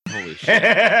Holy shit.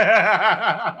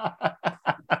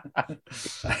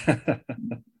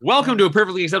 Welcome to A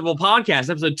Perfectly Acceptable Podcast,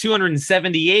 episode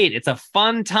 278. It's a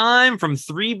fun time from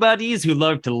three buddies who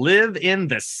love to live in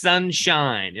the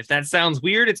sunshine. If that sounds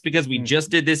weird, it's because we just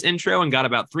did this intro and got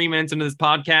about 3 minutes into this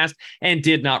podcast and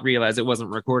did not realize it wasn't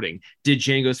recording. Did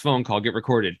Django's phone call get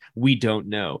recorded? We don't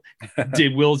know.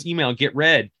 Did Will's email get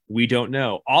read? We don't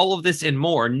know. All of this and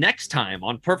more next time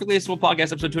on Perfectly Acceptable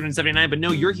Podcast, episode 279. But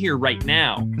no, you're here right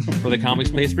now for the Comics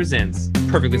Place presents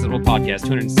Perfectly Acceptable Podcast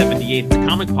 278. It's a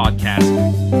comic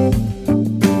podcast.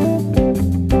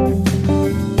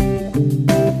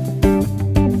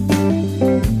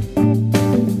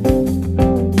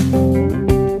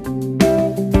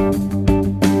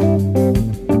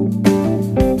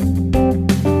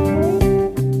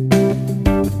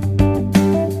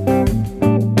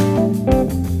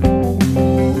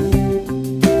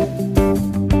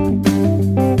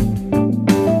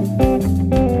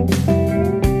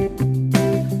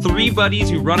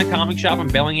 Buddies who run a comic shop in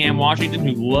Bellingham, Washington,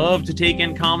 who love to take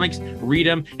in comics, read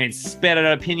them, and spit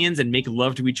out opinions and make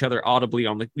love to each other audibly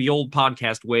on the old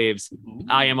podcast waves.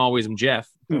 I am always Jeff.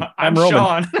 I'm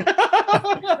Sean.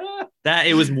 That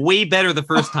it was way better the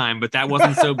first time, but that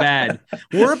wasn't so bad.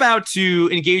 We're about to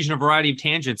engage in a variety of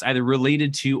tangents, either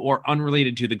related to or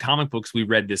unrelated to the comic books we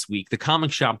read this week, the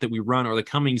comic shop that we run, or the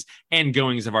comings and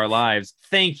goings of our lives.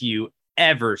 Thank you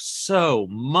ever so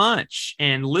much.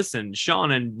 And listen,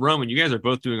 Sean and Roman, you guys are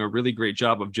both doing a really great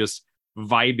job of just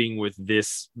vibing with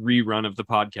this rerun of the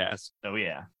podcast. Oh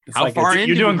yeah. How far in?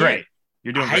 You're doing great.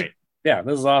 You're doing great. Yeah,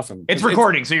 this is awesome. It's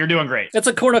recording, so you're doing great. It's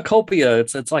a cornucopia.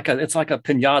 It's like a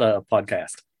pinata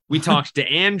podcast. We talked to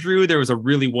Andrew. There was a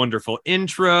really wonderful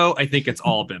intro. I think it's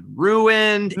all been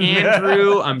ruined.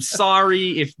 Andrew, I'm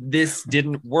sorry if this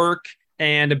didn't work.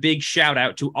 And a big shout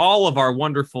out to all of our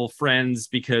wonderful friends,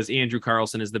 because Andrew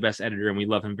Carlson is the best editor and we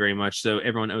love him very much. So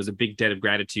everyone owes a big debt of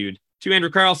gratitude to Andrew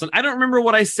Carlson. I don't remember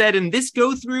what I said in this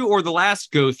go through or the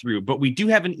last go through, but we do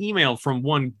have an email from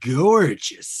one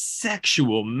gorgeous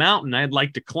sexual mountain I'd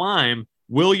like to climb.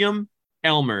 William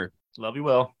Elmer. Love you,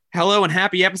 Will. Hello and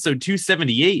happy episode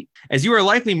 278. As you are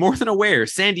likely more than aware,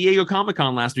 San Diego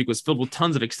Comic-Con last week was filled with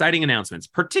tons of exciting announcements,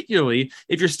 particularly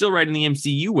if you're still riding the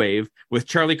MCU wave, with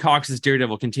Charlie Cox's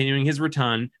Daredevil continuing his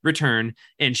return,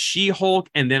 and She-Hulk,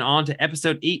 and then on to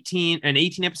episode 18, an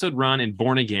 18-episode run in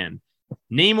Born Again.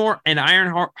 Namor and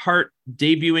Ironheart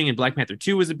debuting in Black Panther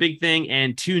 2 was a big thing,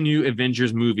 and 2 new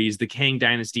Avengers movies, The Kang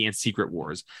Dynasty and Secret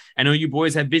Wars. I know you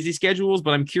boys have busy schedules,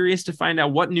 but I'm curious to find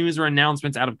out what news or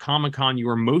announcements out of Comic-Con you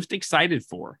are most excited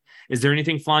for. Is there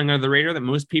anything flying under the radar that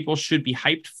most people should be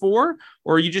hyped for,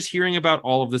 or are you just hearing about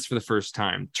all of this for the first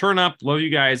time? Turn up, love you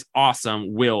guys,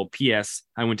 awesome. Will, P.S.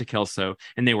 I went to Kelso,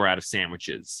 and they were out of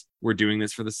sandwiches. We're doing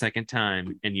this for the second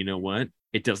time, and you know what?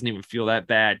 It doesn't even feel that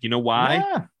bad. You know why?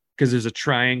 Yeah. Because there's a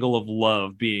triangle of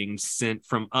love being sent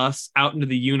from us out into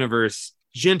the universe.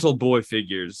 Gentle boy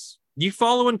figures. You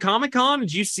following Comic-Con?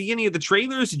 Did you see any of the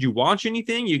trailers? Did you watch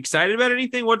anything? You excited about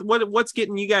anything? What's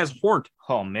getting you guys horned?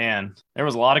 Oh man, there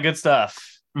was a lot of good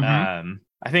stuff. Mm-hmm.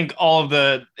 I think all of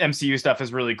the MCU stuff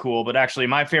is really cool, but actually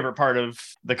my favorite part of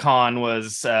the con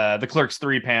was the Clerks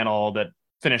 3 panel that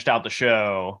finished out the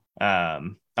show.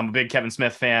 I'm a big Kevin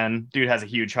Smith fan. Dude has a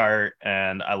huge heart,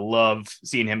 and I love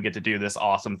seeing him get to do this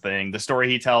awesome thing. The story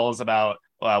he tells about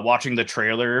watching the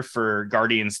trailer for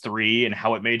Guardians 3 and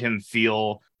how it made him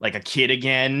feel like a kid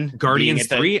again. Guardians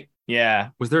 3? Yeah.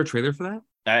 Was there a trailer for that?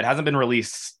 It hasn't been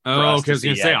released. Oh, okay. I was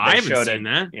going to say, I haven't seen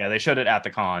that. Yeah, they showed it at the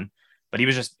con. But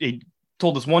he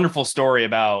told this wonderful story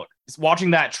about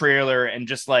watching that trailer and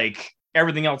just like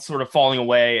everything else sort of falling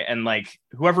away, and like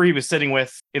whoever he was sitting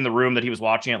with in the room that he was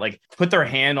watching it, like put their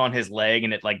hand on his leg,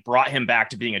 and it like brought him back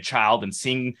to being a child and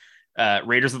seeing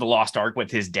Raiders of the Lost Ark with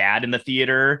his dad in the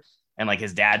theater, and like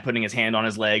his dad putting his hand on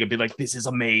his leg and be like, this is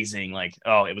amazing. Like,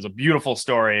 oh, it was a beautiful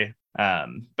story. But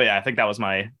yeah, I think that was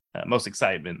my most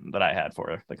excitement that I had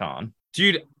for the con.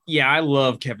 Dude, yeah, I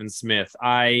love Kevin Smith.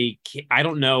 I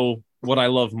don't know what I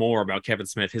love more about Kevin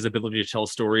Smith, his ability to tell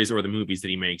stories or the movies that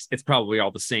he makes. It's probably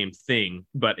all the same thing,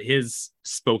 but his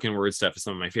spoken word stuff is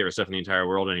some of my favorite stuff in the entire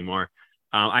world anymore.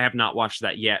 I have not watched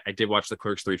that yet. I did watch the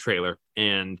Clerks 3 trailer,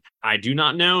 and I do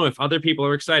not know if other people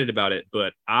are excited about it,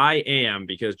 but I am,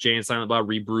 because Jay and Silent Bob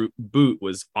Reboot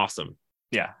was awesome.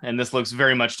 Yeah, and this looks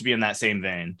very much to be in that same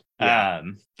vein. Yeah.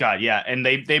 God, yeah, and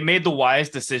they made the wise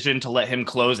decision to let him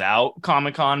close out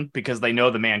Comic-Con because they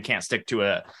know the man can't stick to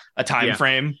a time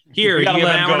frame. Here, you have an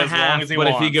hour and a as half, long as he but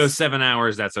wants. if he goes 7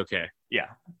 hours, that's okay. Yeah,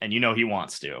 and you know he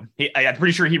wants to. I'm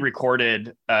pretty sure he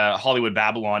recorded Hollywood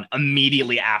Babylon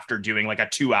immediately after doing like a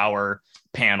 2-hour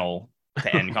panel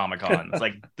to end Comic-Con. It's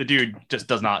like the dude just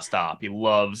does not stop. He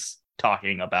loves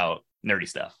talking about nerdy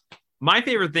stuff. My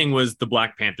favorite thing was the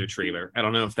Black Panther trailer. I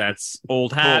don't know if that's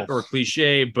old hat or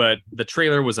cliche, but the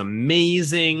trailer was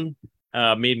amazing.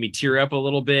 Made me tear up a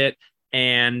little bit.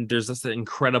 And there's this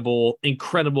incredible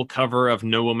cover of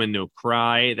No Woman, No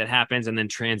Cry that happens and then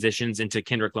transitions into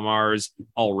Kendrick Lamar's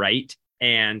All Right.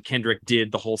 And Kendrick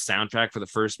did the whole soundtrack for the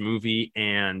first movie.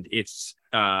 And it's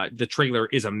the trailer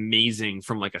is amazing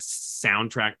from like a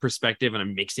soundtrack perspective and a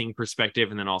mixing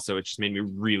perspective. And then also it just made me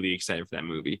really excited for that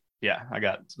movie. Yeah, I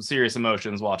got some serious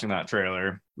emotions watching that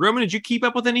trailer. Roman, did you keep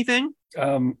up with anything?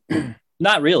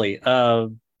 Not really.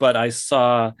 But I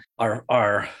saw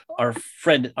our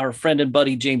friend and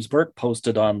buddy James Burke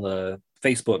posted on the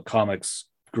Facebook comics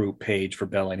group page for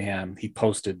Bellingham. He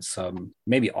posted some,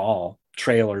 maybe all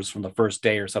trailers from the first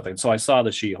day or something. So I saw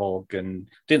the She-Hulk and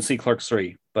didn't see Clerks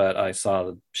 3, but I saw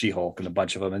the She-Hulk and a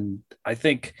bunch of them. And I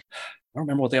think, I don't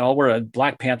remember what they all were.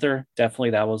 Black Panther,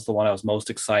 definitely that was the one I was most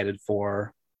excited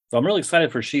for. So I'm really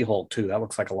excited for She-Hulk too. That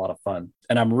looks like a lot of fun.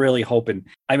 And I'm really hoping,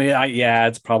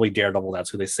 it's probably Daredevil. That's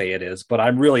who they say it is. But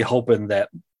I'm really hoping that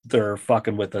they're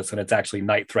fucking with us and it's actually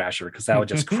Night Thrasher, because that would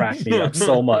just crack me up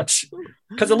so much.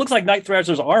 Because it looks like Night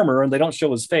Thrasher's armor and they don't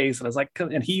show his face. And it's like,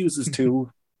 and he uses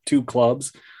two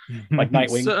clubs like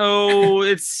Nightwing. So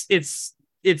it's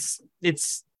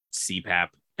CPAP.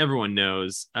 Everyone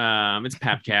knows. It's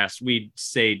Papcast. We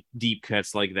say deep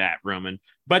cuts like that, Roman.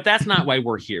 But that's not why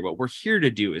we're here. What we're here to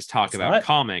do is talk about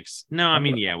comics. No, I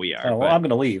mean, yeah, we are. Oh, well, I'm going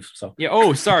to leave. So yeah.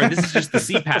 Oh, sorry. This is just the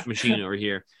CPAP machine over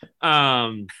here.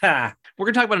 We're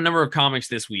going to talk about a number of comics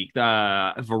this week,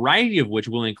 a variety of which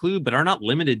will include, but are not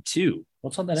limited to.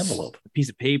 What's on that envelope? A piece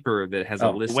of paper that has a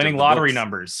list winning of lottery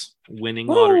numbers. Winning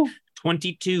lottery.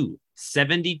 22,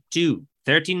 72,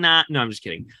 39. No, I'm just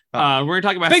kidding. We're going to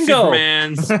talk about Bingo!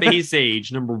 Superman Space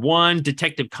Age, number 1,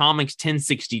 Detective Comics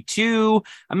 1062,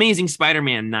 Amazing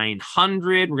Spider-Man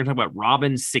 900. We're going to talk about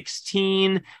Robin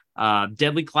 16,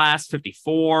 Deadly Class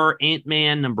 54,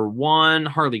 Ant-Man number 1,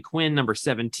 Harley Quinn number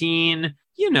 17.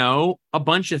 A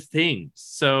bunch of things.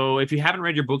 So if you haven't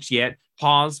read your books yet,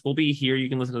 pause. We'll be here. You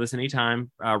can listen to this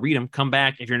anytime. Read them. Come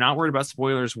back. If you're not worried about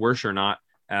spoilers, worse or not,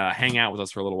 hang out with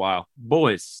us for a little while.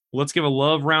 Boys, let's give a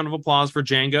love round of applause for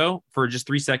Django for just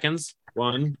 3 seconds.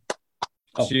 1,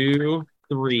 2,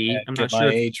 3. I'm not sure. My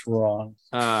age wrong.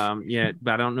 Yeah,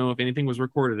 but I don't know if anything was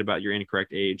recorded about your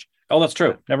incorrect age. Oh, that's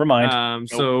true. Never mind.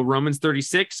 So Roman's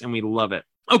 36, and we love it.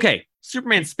 Okay,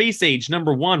 Superman Space Age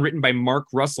number 1, written by Mark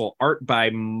Russell, art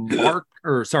by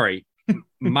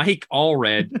Mike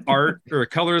Allred,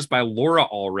 colors by Laura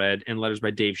Allred, and letters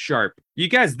by Dave Sharp. You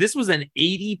guys, this was an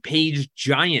 80-page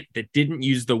giant that didn't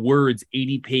use the words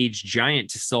 80-page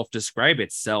giant to self-describe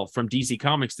itself from DC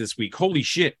Comics this week. Holy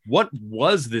shit, what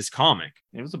was this comic?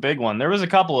 It was a big one. There was a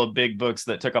couple of big books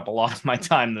that took up a lot of my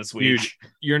time this week. Dude,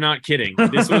 you're not kidding.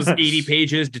 This was 80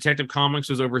 pages. Detective Comics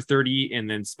was over 30, and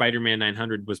then Spider-Man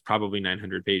 900 was probably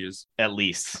 900 pages. At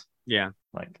least. Yeah.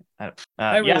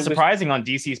 Surprising on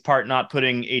DC's part, not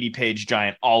putting 80-page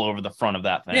giant all over the front of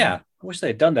that thing. Yeah, I wish they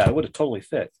had done that. It would have totally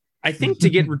fit. I think to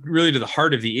get really to the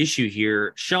heart of the issue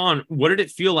here, Sean, what did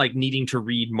it feel like needing to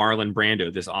read Marlon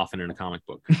Brando this often in a comic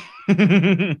book?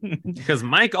 Because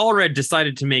Mike Allred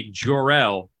decided to make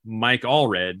Jor-El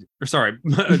Marlon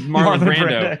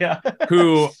Brando,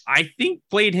 who I think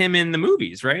played him in the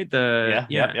movies, right?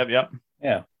 Yep.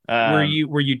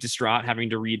 Were you distraught having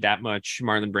to read that much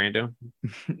Marlon Brando?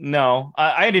 No,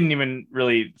 I didn't even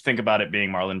really think about it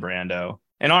being Marlon Brando.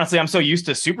 And honestly, I'm so used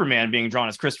to Superman being drawn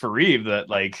as Christopher Reeve that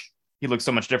he looks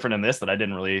so much different in this that I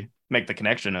didn't really make the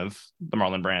connection of the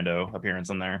Marlon Brando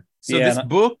appearance in there. So this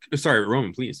book, sorry,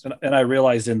 Roman, please. And I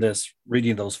realized in this,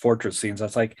 reading those fortress scenes, I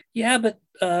was like, yeah, but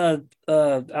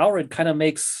Allred kind of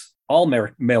makes all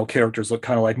male characters look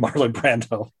kind of like Marlon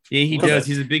Brando. Yeah, he does.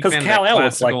 He's a big fan of that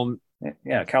classical...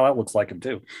 Yeah, Kal-El looks like him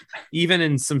too. Even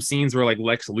in some scenes where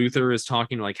Lex Luthor is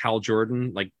talking to Hal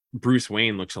Jordan, Bruce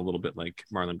Wayne looks a little bit like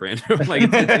Marlon Brando. It's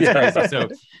crazy. So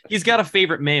he's got a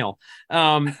favorite male.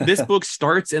 This book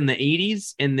starts in the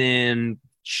 80s and then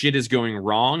shit is going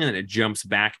wrong and then it jumps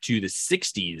back to the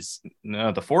 60s.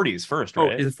 No, the 40s first,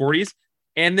 right? Oh, the 40s.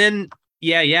 And then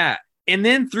and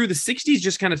then through the 60s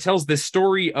just kind of tells this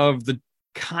story of the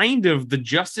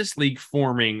Justice League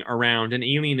forming around an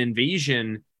alien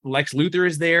invasion. Lex Luthor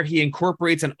is there. He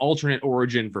incorporates an alternate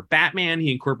origin for Batman.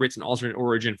 He incorporates an alternate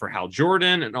origin for Hal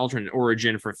Jordan, an alternate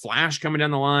origin for Flash coming down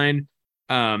the line,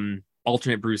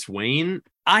 alternate Bruce Wayne.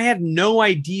 I had no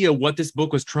idea what this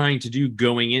book was trying to do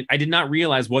going in. I did not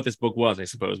realize what this book was, I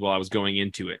suppose, while I was going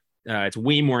into it. It's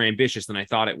way more ambitious than I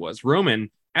thought it was. Roman,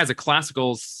 as a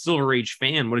classical Silver Age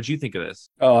fan, what did you think of this?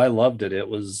 Oh, I loved it. It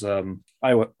was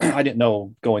I didn't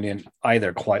know going in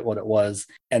either quite what it was,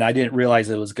 and I didn't realize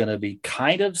it was going to be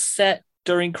kind of set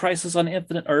during Crisis on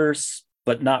Infinite Earths,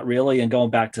 but not really. And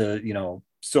going back to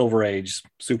Silver Age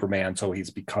Superman, so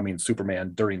he's becoming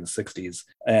Superman during the 60s,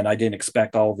 and I didn't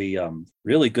expect all the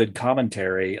really good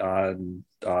commentary on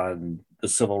the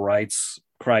civil rights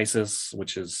crisis,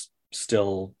 which is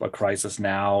still a crisis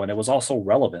now, and it was also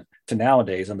relevant to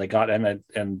nowadays. And they got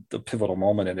and the pivotal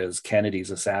moment in is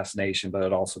Kennedy's assassination, but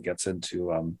it also gets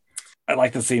into I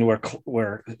like the scene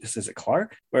where is it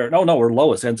Clark? Where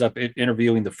Lois ends up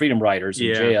interviewing the Freedom Riders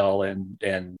in jail,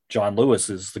 and John Lewis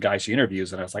is the guy she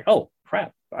interviews, and I was like, oh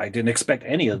crap, I didn't expect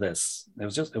any of this.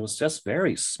 It was just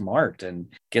very smart and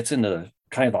gets into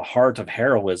kind of the heart of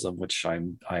heroism, which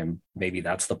I'm maybe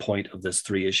that's the point of this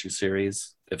 3-issue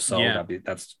series. If so,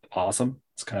 that's awesome.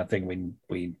 It's the kind of thing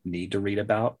we need to read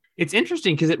about. It's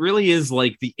interesting because it really is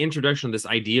like the introduction of this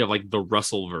idea of like the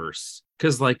Russellverse.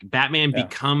 Because like Batman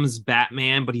becomes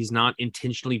Batman, but he's not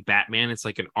intentionally Batman. It's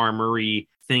like an armory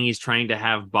thing he's trying to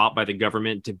have bought by the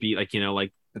government to be like,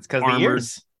 like it's because the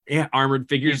ears. Yeah, armored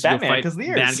figures to Batman because the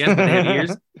ears. Bad guys, but they have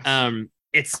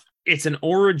ears. It's an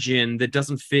origin that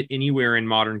doesn't fit anywhere in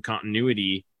modern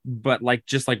continuity. But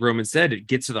just like Roman said, it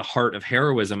gets to the heart of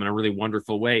heroism in a really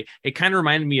wonderful way. It kind of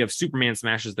reminded me of Superman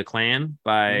Smashes the Klan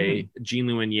by Gene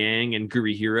Luen Yang and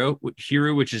Guri Hiro,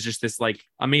 which is just this like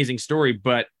amazing story.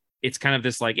 But it's kind of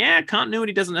this like,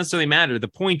 continuity doesn't necessarily matter. The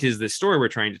point is the story we're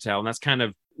trying to tell. And that's kind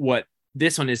of what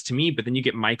this one is to me. But then you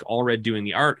get Mike Allred doing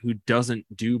the art, who doesn't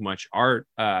do much art.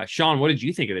 Sean, what did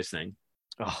you think of this thing?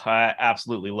 Oh, I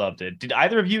absolutely loved it. Did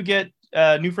either of you get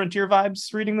New Frontier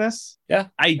vibes reading this? Yeah,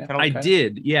 I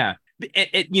did. Yeah.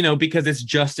 Because it's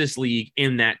Justice League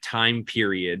in that time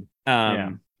period.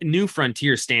 New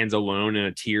Frontier stands alone in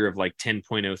a tier of like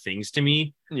 10.0 things to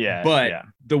me. Yeah. But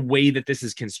the way that this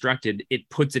is constructed, it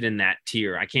puts it in that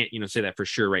tier. I can't, say that for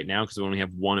sure right now because we only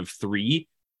have one of 3.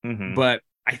 Mm-hmm. But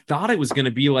I thought it was going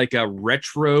to be like a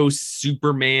retro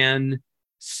Superman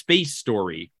space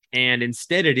story. And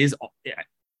instead it is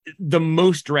the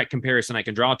most direct comparison I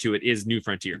can draw to it is New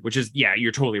Frontier, which is,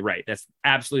 you're totally right. That's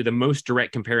absolutely the most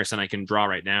direct comparison I can draw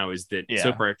right now is that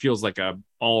so far it feels like a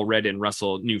Allred and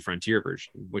Russell New Frontier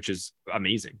version, which is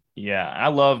amazing. Yeah. I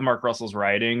love Mark Russell's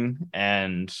writing,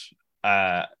 and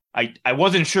I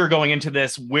wasn't sure going into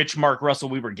this which Mark Russell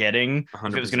we were getting. 100%.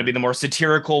 If it was going to be the more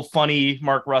satirical, funny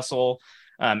Mark Russell.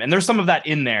 And there's some of that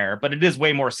in there, but it is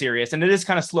way more serious, and it is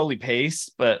kind of slowly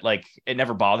paced, but like it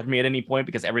never bothered me at any point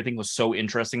because everything was so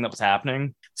interesting that was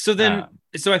happening. So then,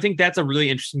 so I think that's a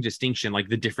really interesting distinction, like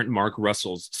the different Mark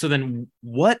Russells. So then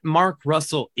what Mark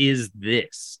Russell is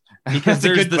this? Because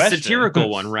there's the satirical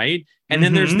one, right? And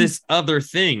then there's this other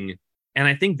thing. And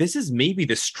I think this is maybe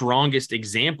the strongest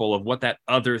example of what that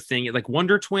other thing, like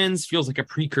Wonder Twins feels like a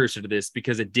precursor to this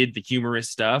because it did the humorous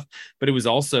stuff, but it was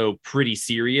also pretty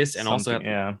serious. And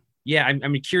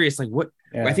I'm curious, like what,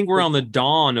 I think we're on the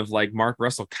dawn of like Mark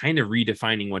Russell kind of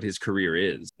redefining what his career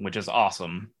is, which is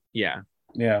awesome. Yeah.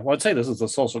 Yeah. Well, I'd say this is a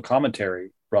social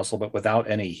commentary, Russell, but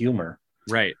without any humor.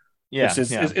 Right. Yeah. Which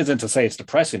isn't to say it's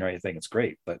depressing or anything. It's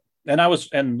great, but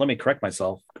and let me correct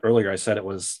myself. Earlier, I said it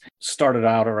was started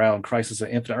out around Crisis on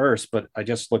Infinite Earths, but I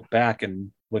just looked back,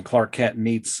 and when Clark Kent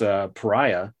meets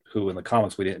Pariah, who in the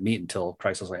comics we didn't meet until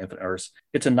Crisis on Infinite Earths,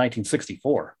 it's in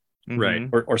 1964, right,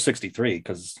 or 63,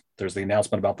 because there's the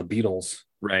announcement about the Beatles,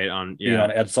 right, on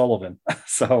Ed Sullivan.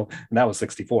 So and that was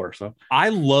 64. So I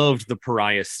loved the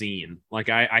Pariah scene. Like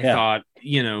I thought,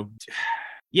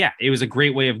 it was a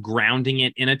great way of grounding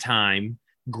it in a time,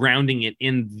 grounding it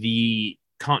in the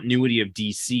continuity of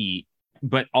DC,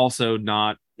 but also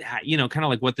not, kind of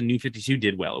like what the New 52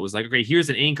 did well. It was like, okay,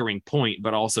 here's an anchoring point,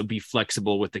 but also be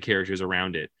flexible with the characters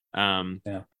around it.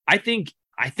 I think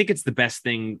it's the best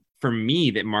thing for me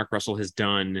that Mark Russell has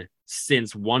done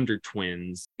since Wonder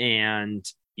Twins, and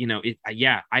I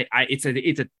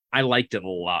liked it a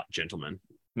lot, gentlemen.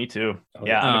 Me too.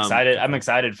 I'm excited. I'm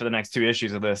excited for the next 2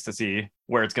 issues of this to see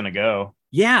where it's going to go.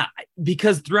 Yeah,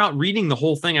 because throughout reading the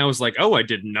whole thing, I was like, oh, I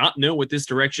did not know what this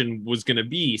direction was going to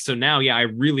be. So now, I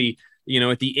really,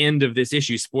 at the end of this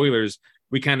issue, spoilers,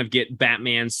 we kind of get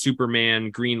Batman,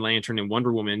 Superman, Green Lantern, and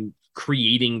Wonder Woman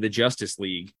creating the Justice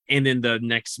League. And then the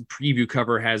next preview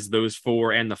cover has those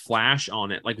 4 and the Flash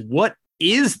on it. Like, what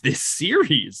is this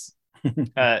series?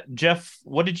 Jeff,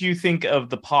 what did you think of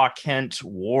the Pa Kent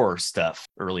war stuff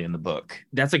early in the book?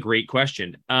 That's a great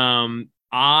question.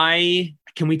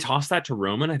 Can we toss that to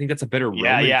Roman? I think that's a better Roman.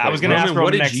 I was going to ask Roman,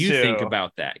 what did you think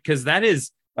about that? Because that is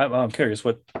I'm curious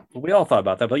what we all thought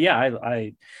about that, but yeah,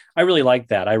 I really like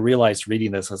that. I realized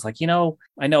reading this, I was like, I know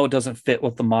it doesn't fit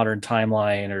with the modern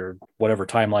timeline or whatever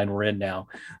timeline we're in now,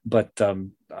 but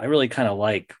I really kind of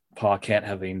like Pa Kent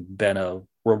having been a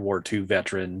World War II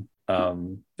veteran,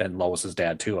 and Lois's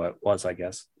dad too was, I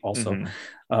guess, also.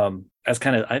 As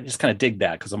I just kind of dig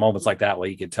that, because the moments like that where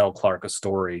you could tell Clark a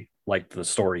story like the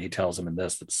story he tells him in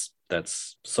this,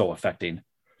 that's so affecting.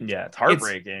 Yeah, it's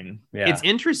heartbreaking. It's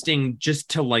interesting just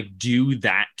to like do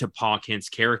that to Pa Kent's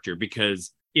character,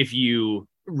 because if you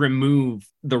remove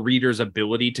the reader's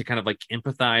ability to kind of like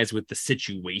empathize with the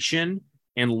situation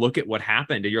and look at what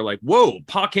happened, and you're like, whoa,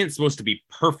 Pa Kent's supposed to be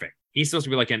perfect. He's supposed to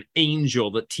be like an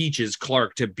angel that teaches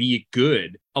Clark to be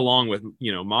good along with,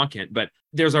 Ma Kent. But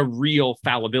there's a real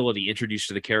fallibility introduced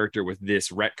to the character with this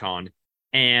retcon.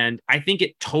 And I think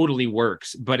it totally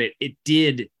works, but it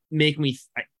did make me,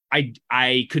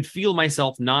 I could feel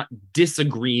myself not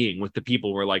disagreeing with the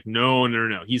people who were like, no,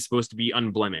 he's supposed to be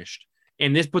unblemished.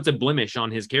 And this puts a blemish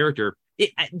on his character,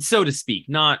 so to speak.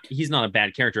 He's not a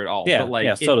bad character at all. Yeah,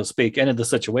 but so to speak. And in the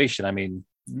situation, I mean,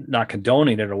 not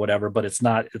condoning it or whatever, but it's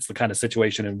the kind of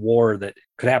situation in war that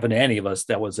could happen to any of us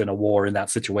that was in a war in that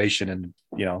situation. And,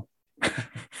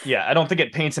 Yeah, I don't think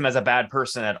it paints him as a bad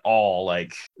person at all.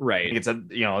 Like, right. It's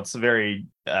a very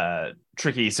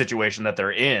tricky situation that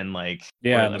they're in. Like,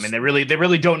 yeah, I mean, they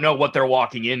really don't know what they're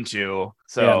walking into.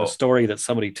 So yeah, the story that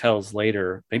somebody tells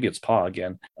later, maybe it's Pa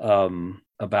again,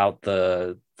 about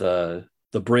the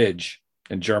bridge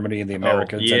in Germany and the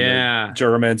Americans and the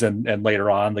Germans, and later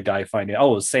on the guy finding,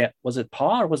 was it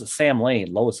Pa or was it Sam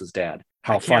Lane, Lois's dad?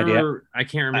 I can't remember. I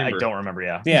don't remember.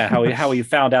 Yeah. How he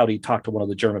found out he talked to one of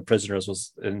the German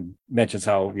prisoners and mentions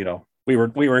how, we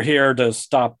were here to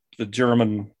stop the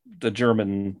German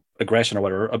aggression or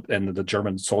whatever. And the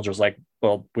German soldiers like,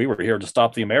 well, we were here to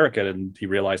stop the American. And he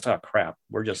realized, oh crap,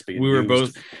 we're just being were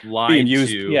both being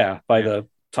used by the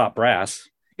top brass.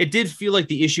 It did feel like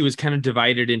the issue was kind of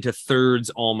divided into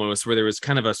thirds almost, where there was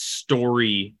kind of a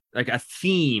story, like a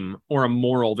theme or a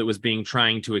moral that was being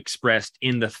trying to expressed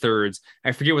in the thirds.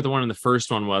 I forget what the one in the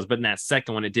first one was, but in that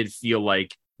second one, it did feel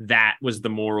like that was the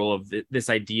moral of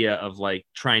this idea of like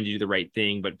trying to do the right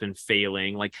thing, but been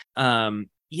failing. Like, I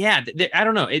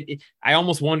don't know. I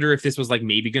almost wonder if this was like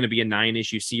maybe going to be a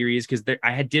 9-issue series, because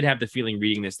I did have the feeling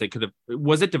reading this,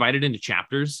 was it divided into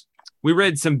chapters? We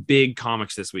read some big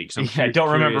comics this week. So I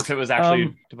don't remember if it was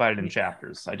actually divided in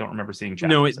chapters. I don't remember seeing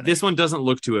chapters. No, this one doesn't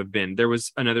look to have been. There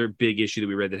was another big issue that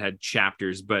we read that had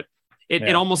chapters, but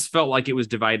it almost felt like it was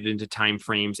divided into time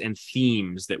frames and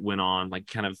themes that went on, like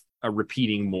kind of a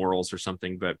repeating morals or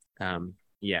something. But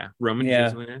Roman.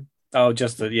 Yeah. Oh, it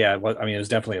was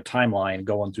definitely a timeline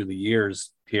going through the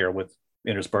years here with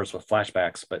interspersed with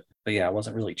flashbacks, but yeah, it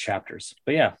wasn't really chapters.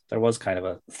 But yeah, there was kind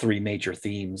of 3 major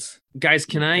themes. Guys,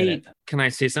 can I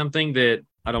say something that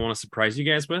I don't want to surprise you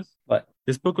guys with? What?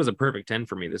 This book was a perfect 10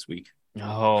 for me this week.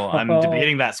 Oh, I'm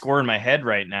debating that score in my head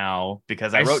right now,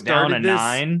 because I wrote down a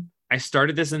 9. I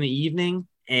started this in the evening,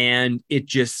 and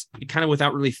it kind of,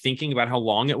 without really thinking about how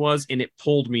long it was, and it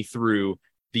pulled me through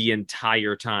the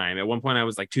entire time. At one point I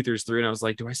was like 2/3 through and I was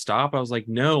like, do I stop? I was like,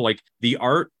 no, like the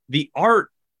art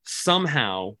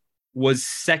somehow was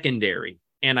secondary.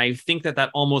 And I think that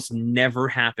almost never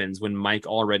happens when Mike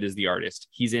Allred is the artist.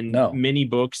 He's in many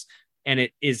books, and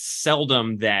it is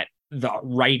seldom that the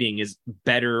writing is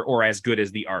better or as good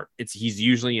as the art. He's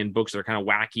usually in books that are kind of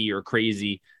wacky or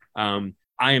crazy. I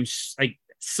am like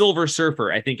Silver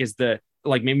Surfer, I think is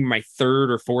maybe my 3rd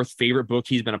or 4th favorite book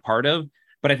he's been a part of.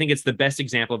 But I think it's the best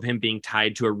example of him being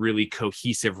tied to a really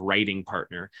cohesive writing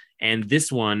partner. And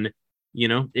this one,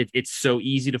 it's so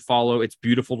easy to follow. It's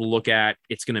beautiful to look at.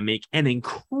 It's going to make an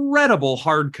incredible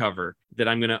hardcover that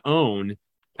I'm going to own.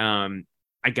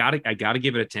 I gotta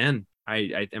give it a 10.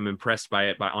 I am impressed by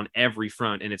it on every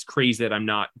front. And it's crazy that I'm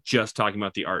not just talking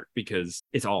about the art, because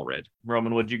it's all red.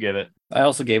 Roman, what'd you give it? I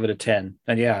also gave it a 10.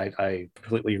 And yeah, I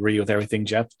completely agree with everything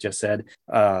Jeff just said.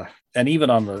 And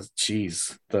even on the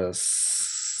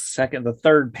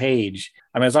 3rd page,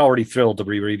 I mean, I was already thrilled to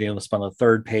be reading this. On the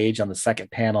 3rd page, on the 2nd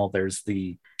panel,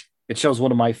 it shows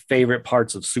one of my favorite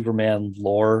parts of Superman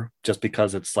lore, just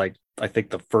because it's like, I think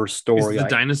the first story, the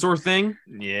dinosaur thing.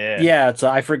 Yeah. It's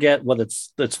I forget what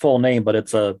its full name, but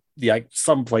it's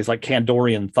someplace like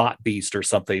Kandorian Thought Beast or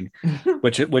something,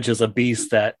 which is a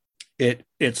beast that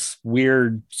its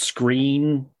weird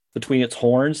screen between its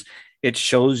horns, it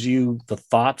shows you the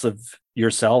thoughts of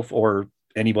yourself or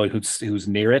anybody who's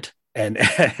near it. And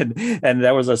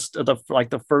there was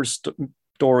the first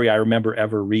story I remember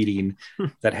ever reading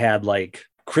that had like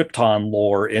Krypton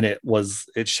lore in it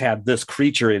it had this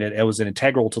creature in it. It was an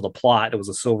integral to the plot. It was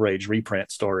a Silver Age reprint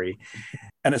story.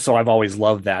 And so I've always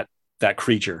loved that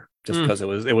creature just because it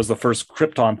was the first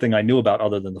Krypton thing I knew about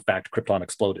other than the fact Krypton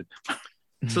exploded.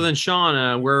 So then,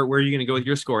 Sean, where are you going to go with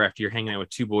your score after you're hanging out with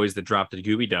two boys that dropped a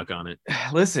Gooby Duck on it?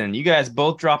 Listen, you guys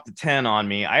both dropped a 10 on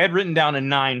me. I had written down a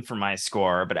 9 for my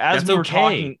score, but as we were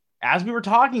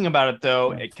talking about it,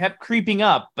 though, it kept creeping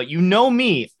up. But you know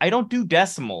me, I don't do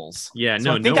decimals. Yeah,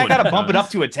 so I think I got to bump it up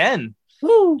to a 10.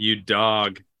 Woo. You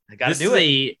dog. I got to do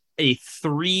it.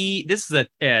 This is a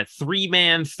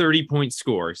 3-man 30-point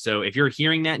score. So if you're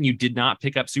hearing that and you did not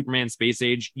pick up Superman Space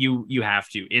Age, you have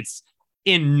to. It's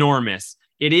enormous.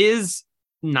 It is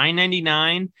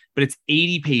 $9.99, but it's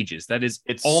 80 pages.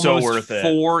 It's almost so worth it.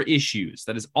 4 issues.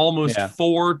 That is almost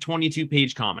 4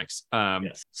 22-page comics.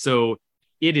 So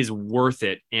it is worth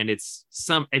it, and it's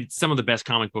some of the best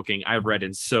comic booking I've read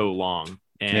in so long.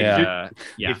 And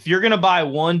if you're gonna buy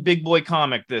one big boy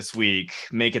comic this week,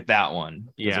 make it that one.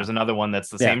 Yeah, there's another one that's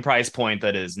the same price point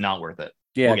that is not worth it.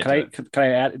 Yeah, can I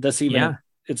add this? Even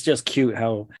it's just cute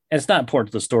how, and it's not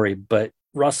important to the story, but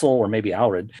Russell or maybe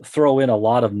Alred throw in a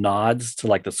lot of nods to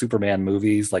like the Superman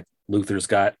movies, like Luthor's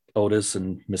got Otis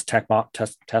and Miss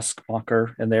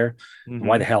Teskmacher in there. Mm-hmm.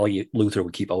 Why the hell Luthor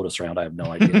would keep Otis around, I have no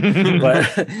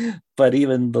idea. but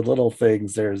even the little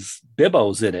things, there's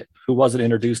Bibbo's in it, who wasn't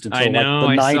introduced until the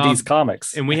 90s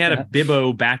comics. And we had a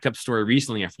Bibbo backup story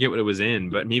recently. I forget what it was in,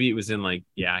 but maybe it was in I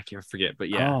can't forget.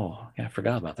 But I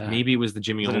forgot about that. Maybe it was the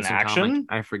Jimmy Olsen action comic.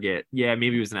 I forget. Yeah,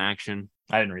 maybe it was an action.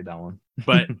 I didn't read that one.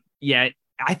 But yeah,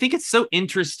 I think it's so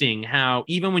interesting how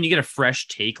even when you get a fresh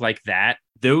take like that,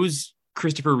 those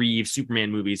Christopher Reeve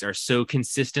Superman movies are so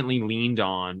consistently leaned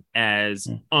on as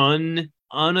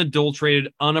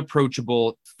unadulterated,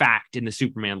 unapproachable fact in the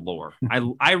Superman lore.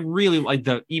 I really like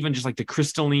the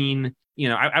crystalline,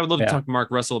 I would love to talk to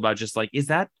Mark Russell about just is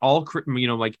that all,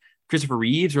 Christopher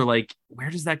Reeves, or where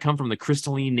does that come from? The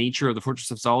crystalline nature of the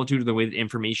Fortress of Solitude, or the way that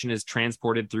information is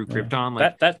transported through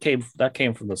Krypton. That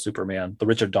came from the Superman, the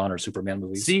Richard Donner Superman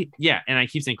movies. See, and I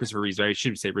keep saying Christopher Reeves, but I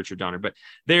should say Richard Donner, but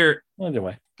either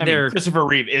way. Christopher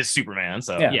Reeve is Superman,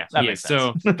 so that makes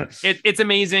sense. So it's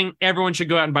amazing. Everyone should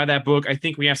go out and buy that book. I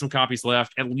think we have some copies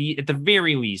left. At the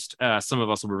very least, some of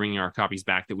us will be bringing our copies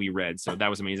back that we read. So that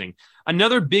was amazing.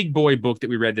 Another big boy book that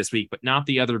we read this week, but not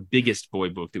the other biggest boy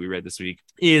book that we read this week,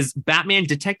 is Batman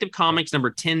Detective Comics number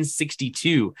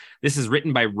 1062. This is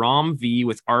written by Ram V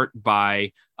with art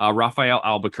by Raphael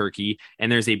Albuquerque,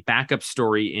 and there's a backup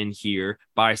story in here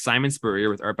by Simon Spurrier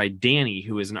with art by Danny,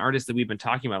 who is an artist that we've been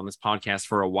talking about on this podcast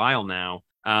for a while now.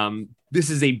 This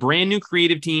is a brand new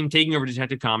creative team taking over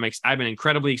Detective Comics. I've been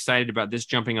incredibly excited about this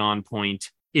jumping on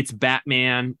point. It's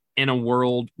Batman in a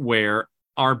world where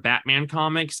our Batman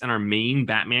comics and our main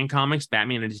Batman comics,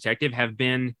 Batman and Detective, have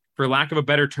been, for lack of a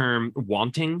better term,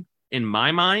 wanting in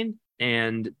my mind.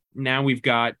 And now we've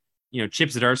got Chip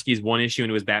Zdarsky's one issue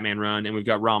into his Batman run, and we've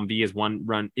got Ram V as one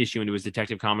run issue into his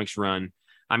Detective Comics run.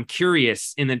 I'm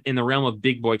curious in the realm of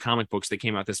big boy comic books that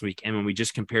came out this week, and when we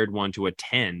just compared one to a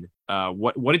 10,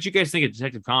 what did you guys think of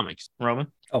Detective Comics, Roman?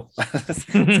 Oh, I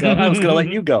was going to let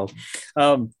you go.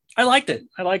 I liked it.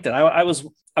 I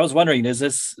was wondering, is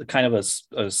this kind of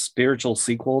a spiritual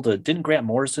sequel to? Didn't Grant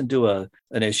Morrison do an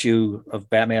issue of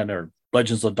Batman or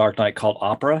Legends of the Dark Knight called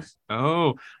Opera?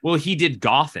 Oh, well, he did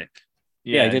Gothic.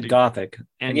 Yeah, he did Gothic.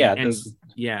 And that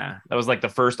was like the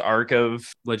first arc of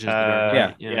Legends of the Dark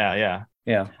Knight.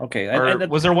 Yeah. Okay.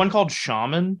 And was there one called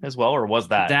Shaman as well, or was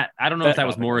that? I don't know if that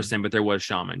was Morrison, but there was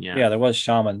Shaman. Yeah. Yeah, there was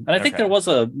Shaman, and I think there was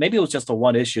maybe it was just a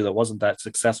one issue that wasn't that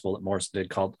successful that Morrison did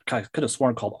called. I could have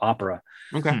sworn called Opera.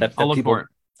 Okay, I'll look for it.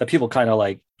 That people kind of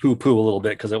like poo-poo a little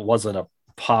bit because it wasn't a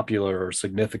popular or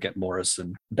significant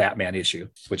Morrison Batman issue,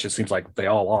 which it seems like they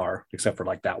all are, except for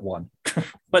like that one.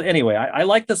 But anyway, I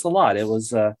like this a lot. It was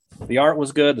the art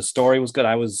was good, the story was good.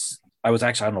 I was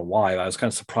actually, I don't know why, I was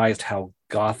kind of surprised how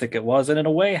Gothic it was, and in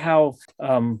a way how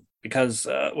because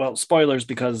spoilers,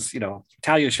 because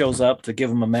Talia shows up to give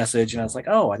him a message, and I was like,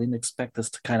 oh, I didn't expect this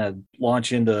to kind of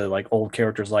launch into like old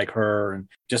characters like her and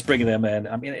just bringing them in.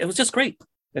 I mean, it was just great.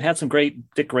 It had some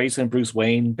great Dick Grayson, Bruce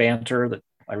Wayne banter that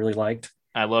I really liked.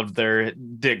 I loved their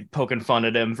Dick poking fun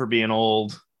at him for being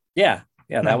old. Yeah,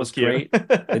 that was great.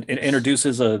 It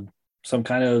introduces some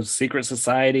kind of secret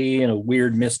society and a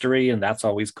weird mystery, and that's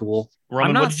always cool.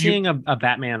 I'm not seeing a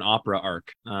Batman opera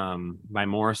arc by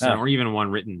Morrison or even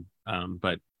one written,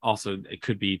 but also it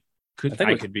could be.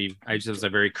 I just was a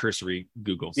very cursory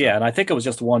Google. So. Yeah, and I think it was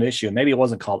just one issue. Maybe it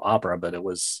wasn't called Opera, but it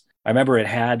was. I remember it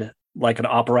had like an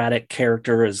operatic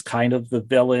character as kind of the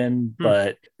villain,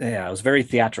 but it was very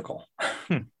theatrical.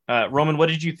 Roman, what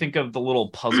did you think of the little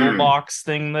puzzle box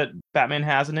thing that Batman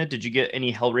has in it? Did you get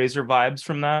any Hellraiser vibes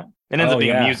from that? It ends up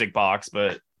being a music box,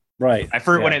 but right.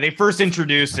 When they first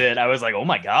introduced it, I was like, "Oh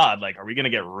my god! Like, are we gonna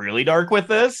get really dark with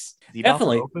this?"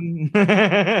 Definitely.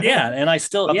 Yeah, and I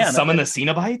still summon the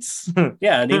Cenobites.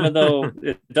 Yeah, and even though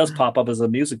it does pop up as a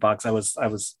music box, I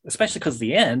was especially because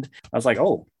the end, I was like,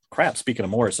 "Oh crap!" Speaking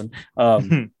of Morrison,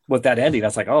 with that ending, I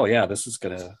was like, "Oh yeah, this is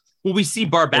gonna." Well, we see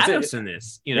Barbados in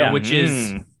this, which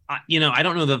is, I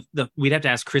don't know we'd have to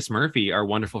ask Chris Murphy, our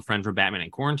wonderful friend from Batman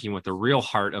in Quarantine, what the real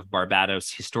heart of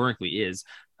Barbados historically is.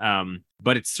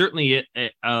 But it's certainly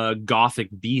a gothic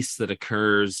beast that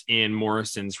occurs in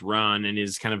Morrison's run and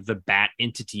is kind of the bat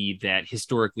entity that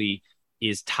historically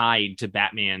is tied to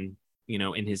Batman,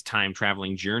 in his time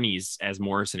traveling journeys as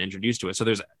Morrison introduced to it. So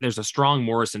there's a strong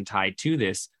Morrison tied to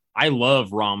this. I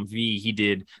love Ram V. He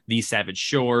did These Savage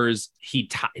Shores.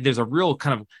 There's a real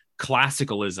kind of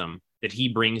classicalism that he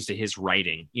brings to his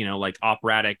writing, like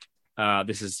operatic.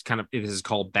 This is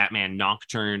called Batman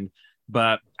Nocturne.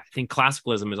 But I think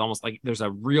classicalism is almost like there's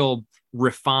a real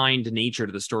refined nature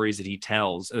to the stories that he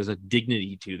tells. There's a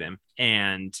dignity to them.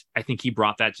 And I think he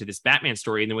brought that to this Batman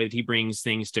story in the way that he brings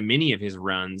things to many of his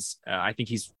runs. I think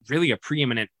he's really a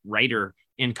preeminent writer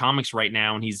in comics right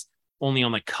now, and he's only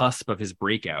on the cusp of his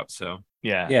breakout. So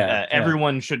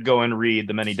everyone should go and read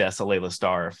The Many Deaths of Layla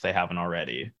Starr if they haven't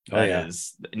already. That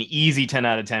is an easy 10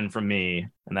 out of 10 from me,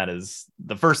 and that is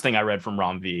the first thing I read from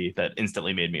Ram V that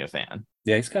instantly made me a fan.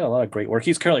 Yeah, he's got a lot of great work.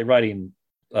 He's currently writing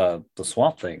the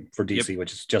Swamp Thing for DC,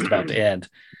 which is just about to end,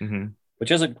 which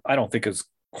isn't, I don't think, is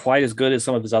quite as good as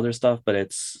some of his other stuff, but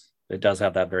it does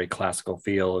have that very classical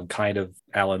feel and kind of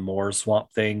Alan Moore's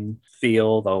Swamp Thing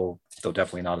feel, though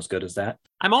definitely not as good as that.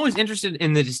 I'm always interested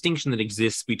in the distinction that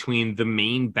exists between the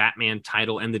main Batman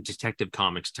title and the Detective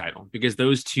Comics title, because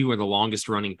those two are the longest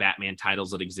running Batman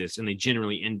titles that exist, and they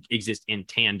generally exist in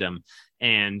tandem.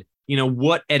 And,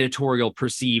 what editorial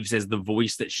perceives as the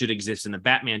voice that should exist in the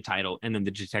Batman title and then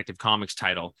the Detective Comics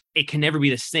title, it can never be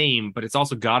the same, but it's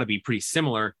also got to be pretty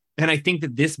similar. And I think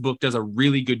that this book does a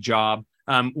really good job.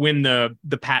 When the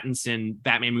Pattinson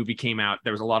Batman movie came out,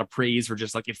 there was a lot of praise for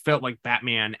just like, it felt like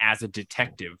Batman as a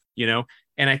detective,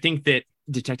 and I think that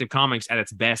Detective Comics at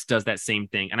its best does that same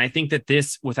thing. And I think that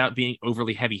this, without being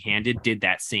overly heavy-handed, did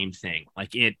that same thing.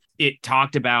 Like it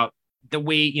talked about the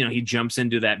way, he jumps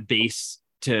into that base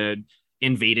to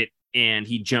invade it, and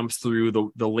he jumps through the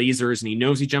lasers, and he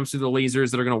knows he jumps through the lasers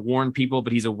that are going to warn people,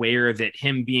 but he's aware that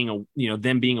them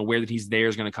being aware that he's there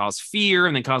is going to cause fear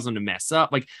and then cause them to mess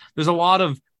up. Like there's a lot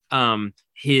of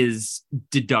his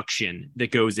deduction that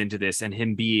goes into this, and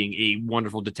him being a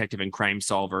wonderful detective and crime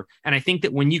solver. And I think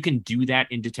that when you can do that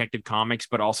in Detective Comics,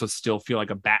 but also still feel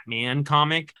like a Batman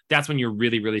comic, that's when you're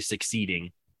really, really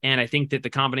succeeding. And I think that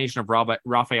the combination of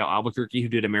Raphael Albuquerque, who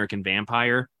did American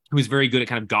Vampire, who is very good at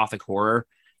kind of gothic horror,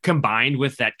 combined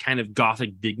with that kind of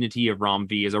gothic dignity of Ram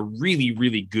V, is a really,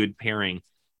 really good pairing.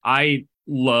 I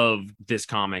love this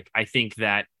comic. I think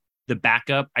that the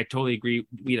backup, I totally agree.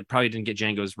 We probably didn't get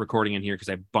Django's recording in here because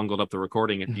I bungled up the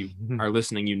recording. If you are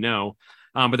listening,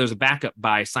 but there's a backup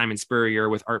by Simon Spurrier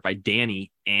with art by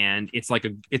Danny, and it's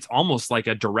almost like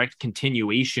a direct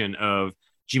continuation of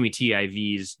Jimmy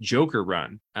TIV's Joker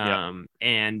run.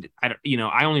 And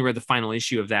I only read the final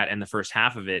issue of that and the first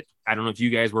half of it. I don't know if you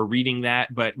guys were reading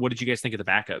that, but what did you guys think of the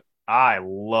backup? I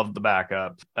loved the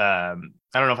backup. I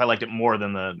don't know if I liked it more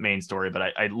than the main story, but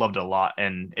I loved it a lot.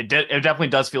 And it definitely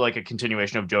does feel like a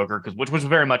continuation of Joker, which was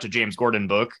very much a James Gordon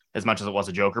book, as much as it was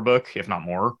a Joker book, if not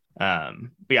more. But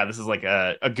yeah, this is like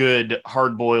a good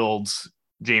hard-boiled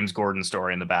James Gordon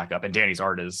story in the backup, and Danny's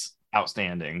art is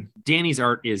outstanding. Danny's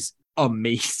art is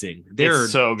amazing. They're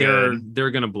so good.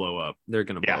 They're gonna blow up. They're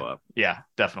gonna blow up. Yeah,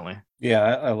 definitely. Yeah,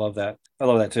 I love that. I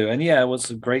love that too. And yeah, it was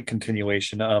a great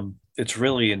continuation. It's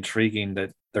really intriguing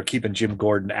that they're keeping Jim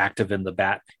Gordon active in the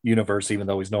Bat universe, even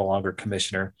though he's no longer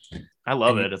commissioner. I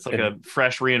love it. It's like a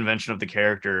fresh reinvention of the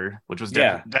character, which was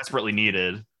desperately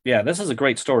needed. Yeah, this is a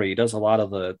great story. He does a lot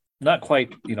of the, not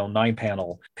quite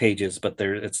 9-panel pages, but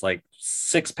it's like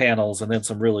 6 panels, and then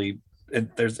some really,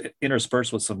 there's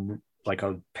interspersed with some like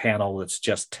a panel that's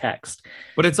just text.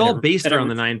 But it's all based around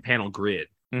the 9-panel grid.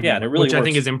 Yeah, and it really which I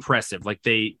think is impressive. Like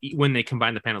when they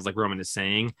combine the panels, like Roman is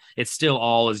saying, it still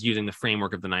all is using the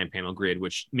framework of the 9-panel grid,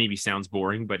 which maybe sounds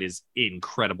boring, but is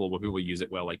incredible when people use it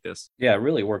well like this. Yeah, it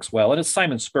really works well. And it's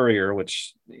Simon Spurrier,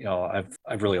 which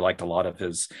I've really liked a lot of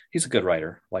his. He's a good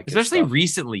writer, like especially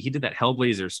recently. He did that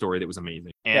Hellblazer story that was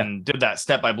amazing, and did that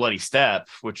Step by Bloody Step,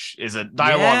 which is a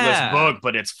dialogue-less book,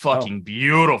 but it's fucking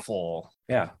beautiful.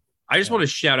 Yeah, I just want to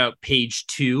shout out page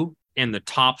 2. And the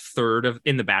top third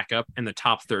in the backup, and the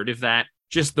top third of that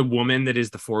just the woman that is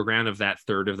the foreground of that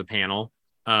third of the panel.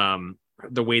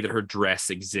 The way that her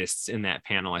dress exists in that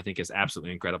panel, I think, is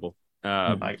absolutely incredible.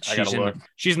 I gotta look.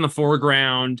 She's in the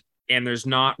foreground, and there's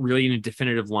not really a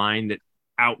definitive line that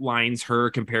outlines her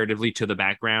comparatively to the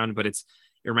background, but it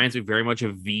reminds me very much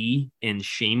of V in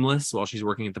Shameless while she's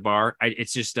working at the bar.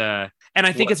 It's just and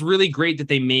I think it's really great that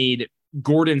they made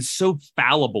Gordon so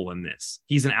fallible in this.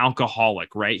 He's an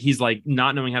alcoholic, right? He's like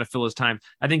not knowing how to fill his time.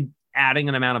 I think adding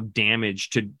an amount of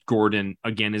damage to Gordon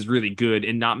again is really good,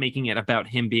 and not making it about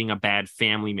him being a bad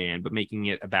family man, but making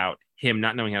it about him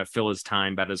not knowing how to fill his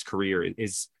time, about his career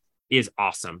is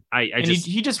awesome.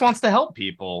 He just wants to help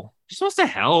people. Just wants to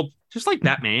help, just like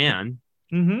that man.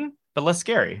 But less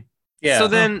scary. Yeah. So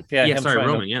then,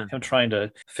 Roman. Yeah. Him trying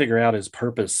to figure out his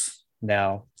purpose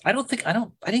now. I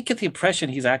didn't get the impression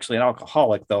he's actually an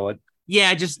alcoholic though.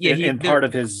 Part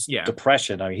of his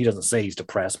depression. I mean, he doesn't say he's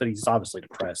depressed, but he's obviously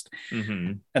depressed.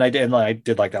 And I did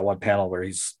like that one panel where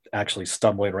he's actually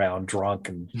stumbling around drunk,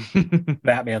 and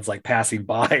Batman's like passing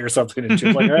by or something, and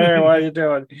she's like, "Hey, what are you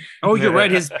doing?" Oh, you're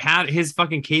right. His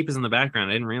fucking cape is in the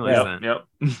background. I didn't realize that. Yep.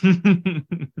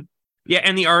 Yeah,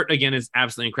 and the art again is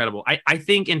absolutely incredible. I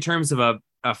think in terms of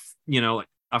a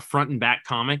front and back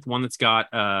comic, one that's got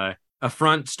a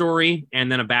front story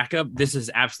and then a backup, this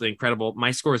is absolutely incredible. My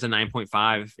score is a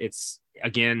 9.5. It's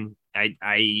again,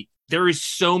 there is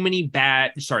so many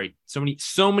good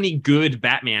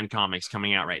Batman comics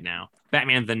coming out right now.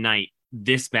 Batman the Knight,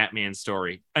 this Batman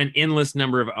story, an endless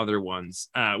number of other ones.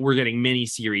 We're getting mini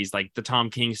series like the Tom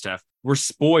King stuff. We're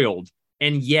spoiled,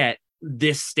 and yet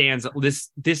this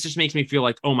just makes me feel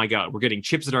like, oh my god, we're getting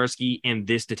Chip Zdarsky and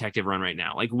this detective run right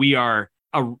now. Like we're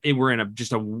in a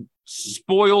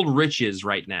spoiled riches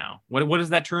right now. What is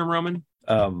that term, Roman?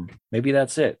 Maybe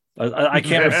that's it. I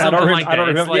can't. I don't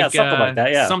remember. Like, something like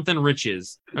that. Yeah, something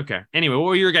riches. Okay. Anyway, what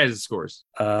were your guys' scores?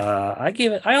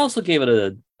 I also gave it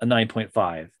a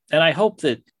 9.5, and I hope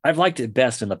that I've liked it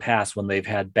best in the past when they've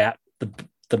had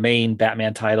the main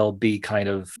Batman title be kind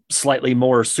of slightly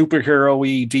more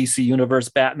superhero-y DC Universe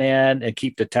Batman, and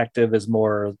keep detective as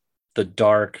more the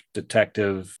dark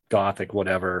detective gothic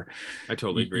whatever. I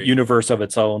totally agree. Universe of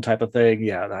its own type of thing.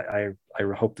 Yeah, I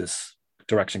hope this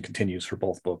direction continues for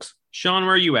both books. Sean,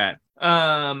 where are you at?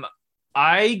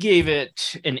 I gave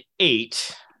it an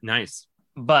 8. Nice.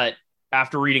 But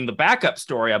after reading the backup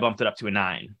story, I bumped it up to a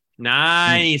 9.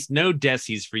 Nice. No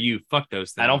decies for you. Fuck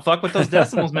those things. I don't fuck with those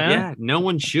decimals, man. Yeah, no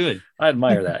one should. I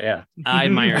admire that. Yeah. I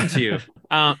admire it too.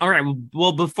 All right.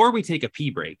 Well, before we take a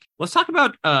pee break, let's talk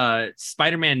about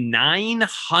Spider-Man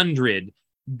 900.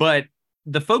 But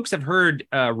the folks have heard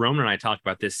Roman and I talk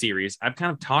about this series. I've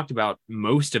kind of talked about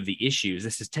most of the issues.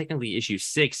 This is technically issue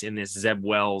 6 in this Zeb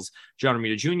Wells, John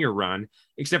Romita Jr. run,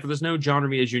 except for there's no John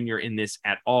Romita Jr. in this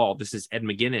at all. This is Ed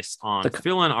McGuinness on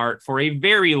fill-in art for a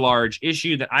very large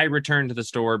issue that I returned to the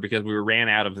store because we ran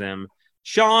out of them.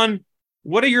 Sean,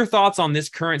 what are your thoughts on this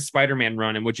current Spider-Man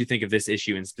run, and what you think of this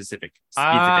issue in specific?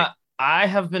 I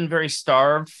have been very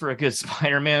starved for a good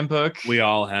Spider-Man book. We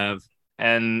all have.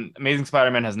 And Amazing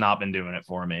Spider-Man has not been doing it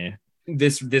for me.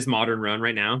 This modern run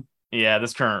right now? Yeah,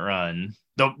 this current run.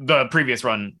 The previous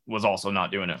run was also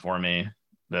not doing it for me.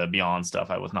 The Beyond stuff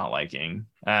I was not liking.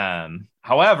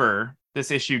 However,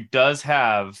 this issue does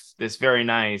have this very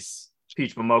nice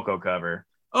Peach Momoko cover.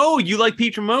 Oh, you like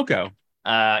Peach Momoko?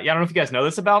 I don't know if you guys know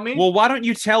this about me. Well, why don't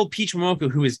you tell Peach Momoko,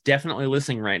 who is definitely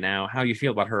listening right now, how you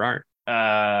feel about her art?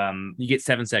 You get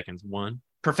 7 seconds. 1.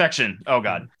 Perfection. Oh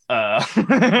God. 4,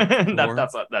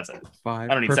 that's it. 5. I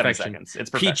don't need perfection. 7 seconds. It's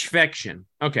perfection.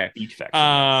 Peachfection. Okay.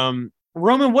 Peachfection.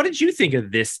 Roman, what did you think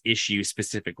of this issue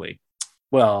specifically?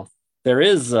 Well, there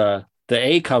is the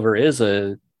A cover is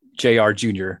a JR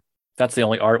Jr. That's the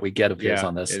only art we get of his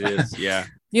on this. It is. Yeah.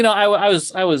 I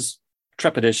was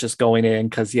trepidatious going in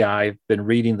because I've been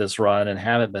reading this run and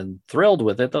haven't been thrilled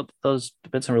with it. Those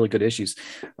have been some really good issues.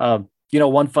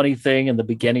 One funny thing in the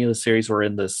beginning of the series, we're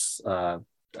in this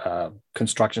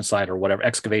construction site or whatever,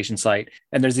 excavation site,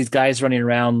 and there's these guys running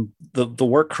around, the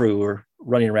work crew are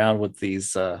running around with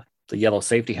these the yellow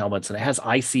safety helmets, and it has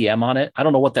ICM on it. I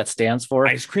don't know what that stands for.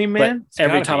 Ice Cream Man?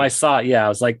 Every time I saw it, I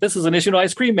was like, this is an issue of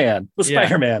Ice Cream Man with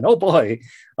Spider-Man. Oh boy.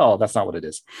 Oh, that's not what it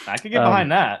is. I could get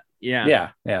behind that.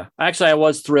 Yeah. Actually, I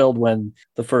was thrilled when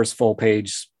the first full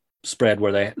page spread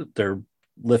where they're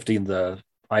lifting the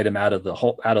item out of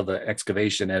the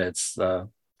excavation, and it's the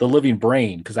living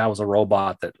brain, because that was a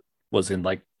robot that was in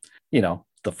the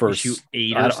first issue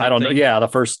 8 I don't know. Yeah, the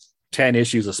first 10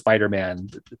 issues of Spider-Man,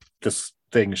 this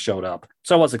thing showed up.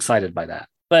 So I was excited by that.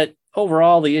 But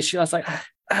overall, the issue, I was like, I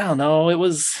don't know. It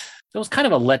was kind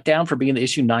of a letdown for being the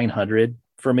issue 900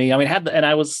 for me. I mean,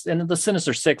 I was in the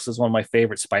Sinister Six is one of my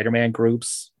favorite Spider-Man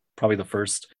groups. Probably the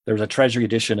first. There was a Treasury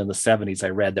edition in the 70s I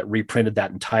read that reprinted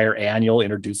that entire annual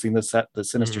introducing the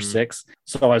Sinister Six.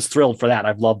 So I was thrilled for that.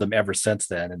 I've loved them ever since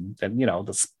then. And you know,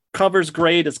 the cover's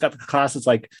great. It's got the classics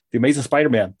like The Amazing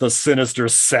Spider-Man, The Sinister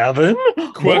Seven?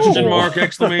 Question mark,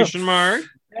 exclamation mark.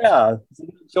 Yeah.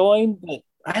 Joined, but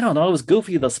I don't know. It was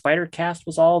goofy. The Spider Cast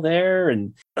was all there,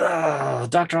 and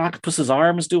Dr. Octopus's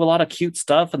arms do a lot of cute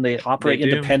stuff, and they operate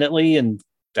independently. And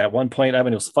at one point, I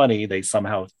mean, it was funny. They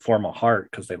somehow form a heart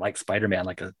because they like Spider-Man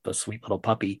like a sweet little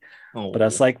puppy. Oh. But I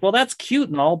was like, well, that's cute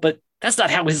and all, but that's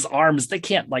not how his arms. They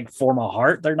can't like form a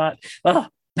heart. They're not.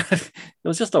 It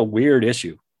was just a weird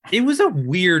issue. It was a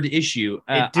weird issue.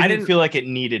 It didn't feel like it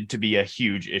needed to be a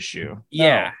huge issue.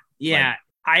 Yeah, yeah.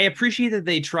 I appreciate that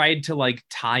they tried to like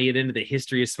tie it into the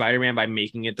history of Spider-Man by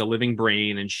making it the living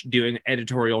brain and doing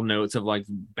editorial notes of like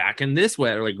back in this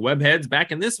way, or like webheads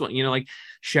back in this one, you know, like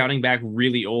shouting back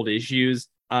really old issues.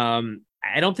 I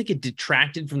don't think it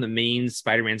detracted from the main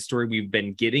Spider-Man story we've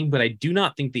been getting, but I do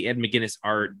not think the Ed McGuinness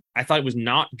art, I thought it was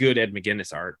not good Ed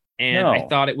McGuinness art. And I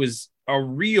thought it was a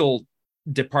real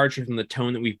departure from the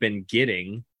tone that we've been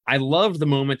getting. I love the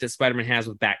moment that Spider-Man has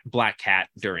with Black Cat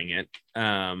during it.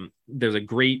 There's a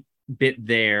great bit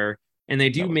there, and they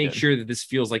do make sure that this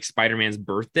feels like Spider-Man's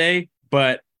birthday.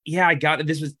 But yeah, I got it.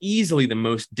 This was easily the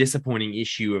most disappointing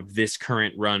issue of this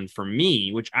current run for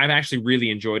me, which I've actually really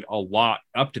enjoyed a lot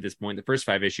up to this point, the first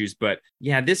 5 issues. But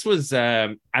yeah, this was,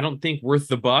 I don't think worth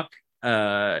the buck,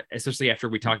 especially after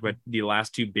we talked about the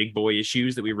last 2 big boy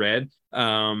issues that we read.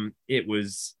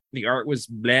 The art was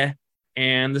bleh.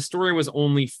 And the story was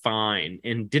only fine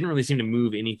and didn't really seem to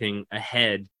move anything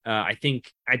ahead. I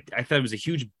think I thought it was a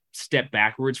huge step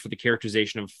backwards for the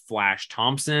characterization of Flash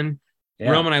Thompson.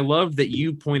 Yeah. Roman, I love that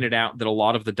you pointed out that a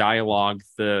lot of the dialogue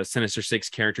the Sinister Six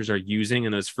characters are using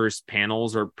in those first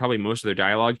panels, or probably most of their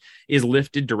dialogue, is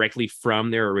lifted directly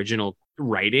from their original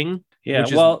writing. Yeah,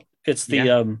 it's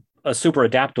the a super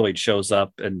adaptoid shows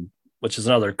up, and which is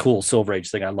another cool Silver Age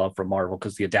thing I love from Marvel,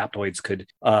 because the adaptoids could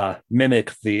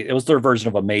mimic it was their version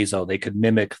of a Mazo. They could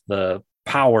mimic the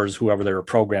powers, whoever they were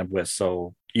programmed with.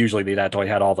 So usually the adaptoid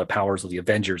had all the powers of the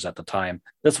Avengers at the time.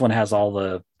 This one has all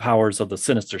the powers of the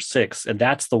Sinister Six. And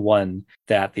that's the one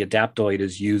that the adaptoid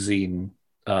is using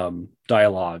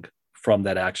dialogue from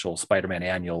that actual Spider-Man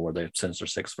annual where the Sinister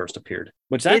Six first appeared,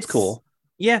 which that's cool.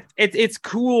 Yeah, it's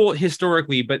cool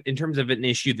historically, but in terms of an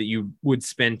issue that you would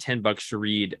spend $10 to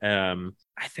read,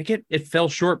 I think it fell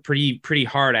short pretty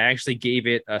hard. I actually gave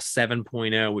it a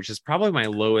 7.0, which is probably my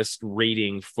lowest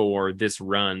rating for this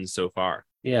run so far.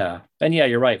 Yeah, and yeah,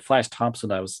 you're right. Flash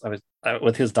Thompson, I was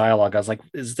with his dialogue, I was like,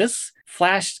 is this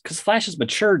Flash? Because Flash has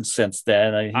matured since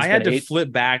then. I had to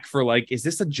flip back for like, is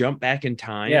this a jump back in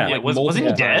time? Yeah, like, was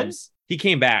he dead? He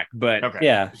came back, but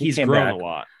yeah, he's grown a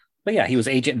lot. But yeah, he was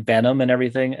Agent Venom and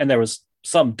everything. And there was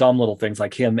some dumb little things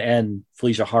like him and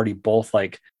Felicia Hardy both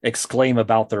like exclaim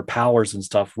about their powers and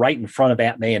stuff right in front of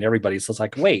Aunt May and everybody. So it's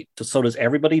like, wait, so does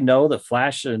everybody know that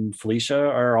Flash and Felicia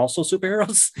are also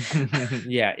superheroes?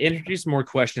 Yeah, introduce more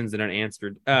questions than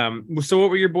unanswered. So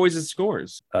what were your boys'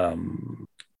 scores? I'm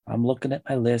looking at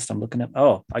my list.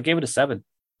 I gave it a 7.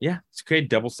 Yeah, it's okay.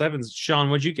 Double 7s. Sean,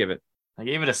 what'd you give it? I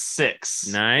gave it a 6.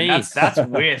 Nice. That's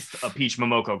with a Peach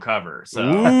Momoko cover. So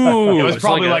ooh, it was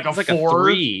probably like a 4. Like a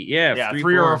 3. Yeah,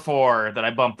 3 or a 4 that I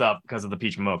bumped up because of the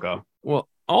Peach Momoko. Well,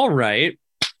 all right.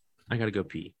 I gotta go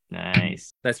pee.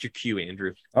 Nice. That's your cue,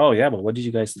 Andrew. Oh yeah, but what did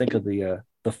you guys think of the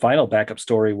final backup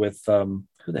story with who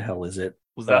the hell is it?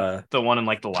 Was that the one in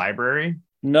like the library?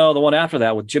 No, the one after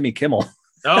that with Jimmy Kimmel.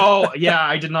 Oh yeah,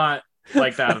 I did not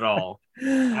like that at all.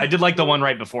 I did like the one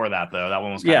right before that though. That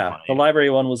one was kind of funny. The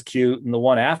library one was cute, and the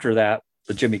one after that,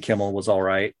 the Jimmy Kimmel was all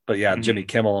right. But yeah, Jimmy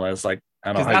Kimmel, and I was like,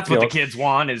 I don't know how that's what the kids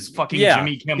want is fucking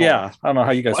Jimmy Kimmel. Yeah, I don't know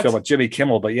how you guys feel about Jimmy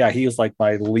Kimmel, but yeah, he is like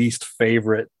my least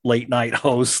favorite late night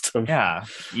host. Yeah,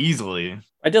 easily.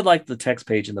 I did like the text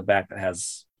page in the back that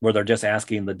has where they're just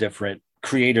asking the different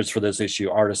creators for this issue,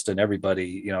 artists and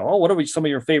everybody, what are some of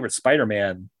your favorite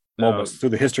Spider-Man moments through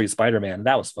the history of Spider-Man?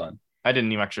 That was fun. I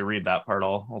didn't even actually read that part.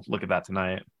 I'll look at that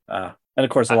tonight. And of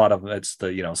course, a lot of it's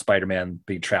the Spider-Man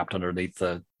being trapped underneath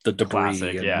the debris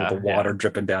classic, with the water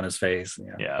dripping down his face.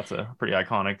 Yeah, that's a pretty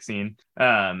iconic scene.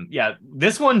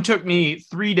 This one took me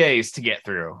 3 days to get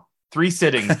through. 3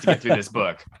 sittings to get through this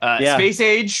book. Space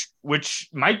Age, which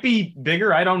might be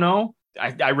bigger, I don't know.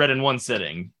 I read in 1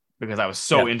 sitting because I was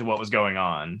so into what was going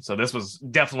on. So this was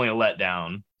definitely a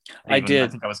letdown. I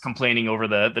think I was complaining over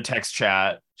the text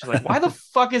chat. She's like, why the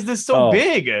fuck is this so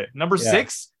big? Number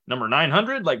 6, number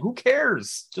 900? Like, who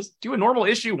cares? Just do a normal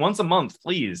issue once a month,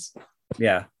 please.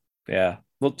 Yeah.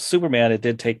 Well, Superman,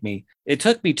 it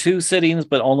took me 2 sittings,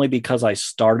 but only because I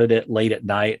started it late at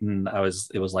night and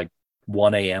it was like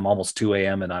 1 a.m., almost 2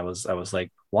 a.m. And I was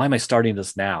like, why am I starting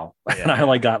this now? Yeah. And I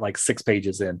only got like 6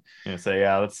 pages in. So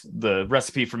that's the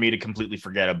recipe for me to completely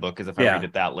forget a book, is if I read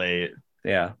it that late.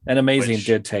 Yeah. And Amazing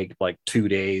did take like 2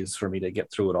 days for me to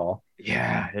get through it all.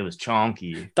 Yeah, it was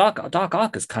chonky. Doc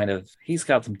Ock is he's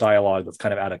got some dialogue that's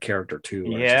kind of out of character too.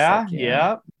 Yeah.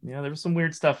 There was some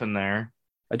weird stuff in there.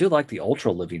 I do like the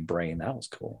Ultra Living Brain. That was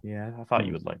cool. Yeah, I thought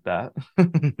you would like that.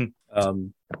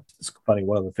 It's funny.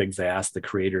 One of the things they asked the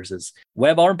creators is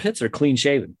web armpits or clean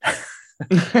shaven.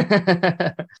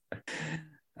 I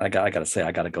gotta say,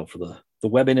 I gotta go for the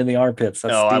webbing in the armpits.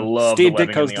 That's I love Steve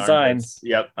Ditko's design.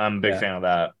 Yep, I'm a big fan of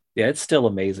that. Yeah, it's still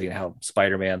amazing how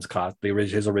Spider-Man's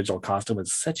his original costume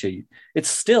is it's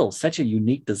still such a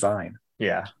unique design.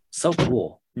 Yeah, so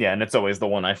cool. Yeah, and it's always the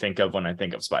one I think of when I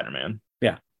think of Spider-Man.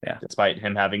 Yeah. Despite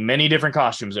him having many different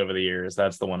costumes over the years,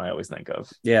 that's the one I always think of.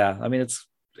 Yeah, I mean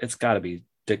it's got to be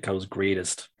Ditko's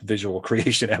greatest visual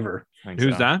creation ever.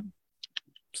 Who's that?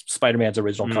 Spider-Man's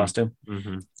original costume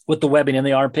with the webbing in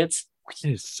the armpits.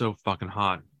 It is so fucking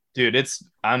hot, dude.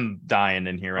 I'm dying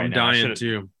in here right now. I'm dying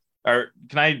too. Or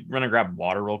can I run and grab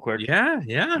water real quick? Yeah.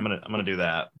 I'm gonna do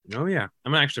that. Oh yeah,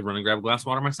 I'm gonna actually run and grab a glass of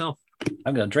water myself.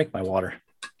 I'm gonna drink my water.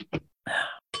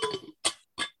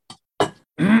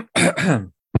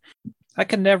 I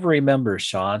can never remember,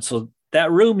 Sean. So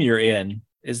that room you're in,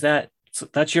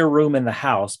 that's your room in the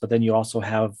house, but then you also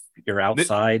have your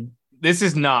outside. This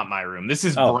is not my room. This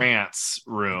is Brant's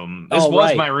room. This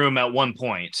was my room at one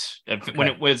point when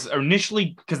it was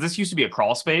initially, because this used to be a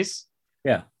crawl space.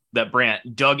 Yeah. That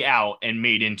Brant dug out and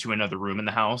made into another room in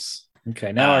the house.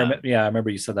 Okay. Now I remember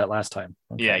you said that last time.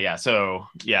 Okay. Yeah. So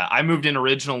I moved in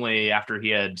originally after he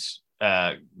had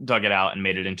dug it out and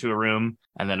made it into a room,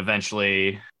 and then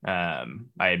eventually I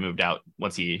had moved out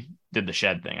once he did the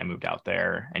shed thing. I moved out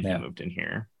there and he moved in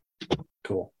here.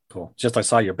 Cool. Just I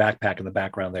saw your backpack in the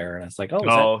background there, and it's like,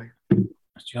 oh,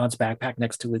 John's backpack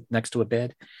next to a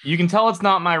bed. You can tell it's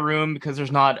not my room because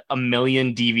there's not a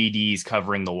million DVDs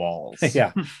covering the walls.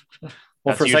 Yeah.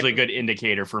 That's usually a good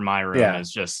indicator for my room. Yeah.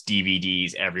 Is just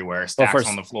DVDs everywhere, stacks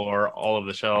on the floor, all of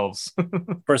the shelves.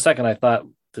 For a second, I thought,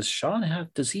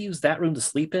 does he use that room to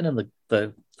sleep in, and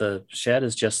the shed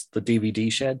is just the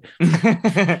DVD shed?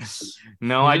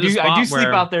 No, I do sleep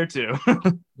out there too.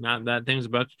 Not that thing's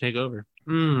about to take over.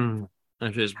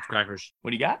 That's just crackers.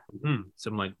 What do you got?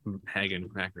 Some like Hagen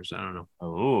crackers. I don't know.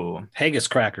 Oh, Haggis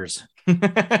crackers.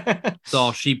 It's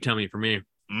all sheep tummy for me.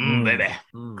 Baby.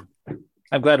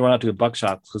 I'm glad we're not doing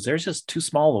buckshots because they're just too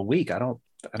small of a week.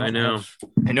 I know.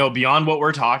 Beyond what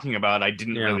we're talking about, I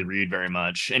didn't really read very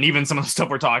much. And even some of the stuff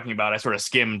we're talking about, I sort of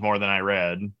skimmed more than I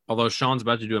read. Although Sean's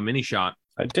about to do a mini shot.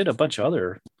 I did a bunch of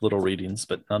other little readings,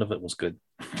 but none of it was good.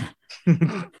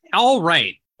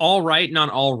 All right,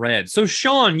 not all read. So,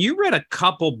 Sean, you read a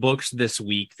couple books this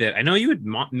week that I know you had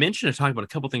mentioned to talk about a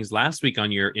couple things last week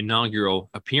on your inaugural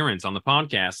appearance on the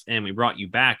podcast, and we brought you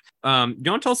back. Do you want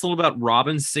to tell us a little about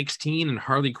Robin 16 and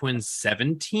Harley Quinn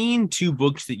 17, 2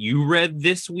 books that you read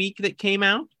this week that came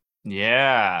out?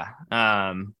 Yeah.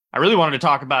 I really wanted to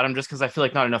talk about them just because I feel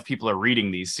like not enough people are reading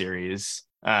these series.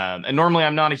 And normally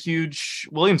I'm not a huge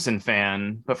Williamson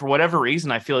fan, but for whatever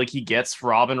reason, I feel like he gets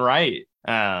Robin right.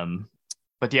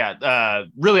 But yeah,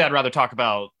 really, I'd rather talk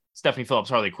about Stephanie Phillips'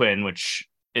 Harley Quinn, which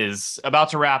is about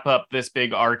to wrap up this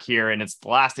big arc here. And it's the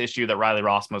last issue that Riley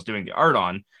Rossmo's doing the art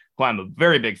on, who I'm a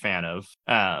very big fan of.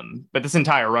 But this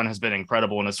entire run has been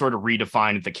incredible and has sort of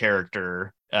redefined the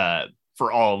character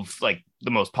for all of like the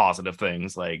most positive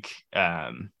things. Like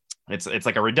it's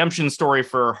like a redemption story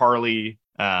for Harley.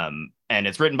 And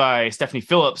it's written by Stephanie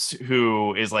Phillips,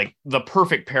 who is like the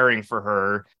perfect pairing for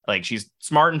her. Like she's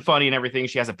smart and funny and everything.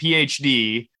 She has a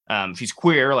PhD. She's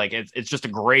queer. Like it's just a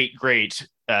great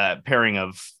pairing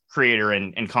of creator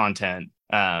and content.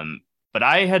 But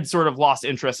I had sort of lost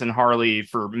interest in Harley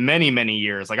for many, many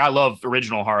years. Like I love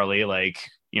original Harley, like,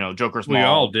 Joker's Mall. We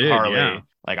all did, Harley. yeah.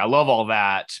 Like I love all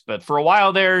that. But for a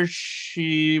while there,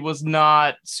 she was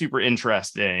not super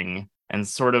interesting. And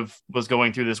sort of was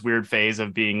going through this weird phase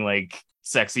of being like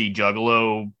sexy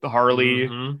juggalo Harley,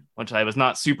 which I was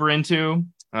not super into.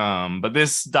 But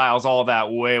this dials all of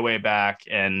that way, way back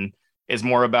and is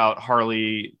more about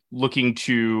Harley looking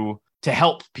to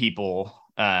help people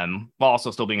while also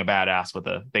still being a badass with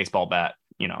a baseball bat,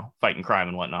 fighting crime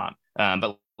and whatnot.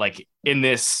 But like in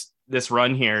this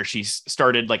run here, she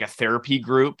started like a therapy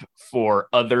group for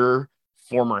other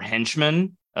former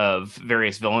henchmen of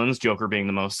various villains, Joker being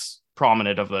the most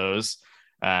prominent of those,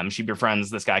 She befriends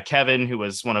this guy, Kevin, who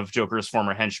was one of Joker's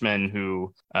former henchmen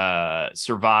who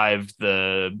survived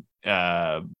the,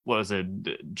 what was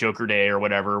it, Joker Day or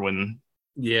whatever, when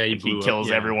he kills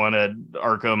everyone at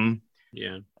Arkham.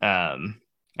 Yeah.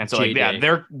 And so like,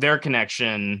 yeah, their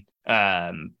connection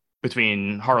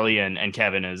between Harley and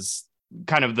Kevin is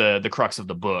kind of the crux of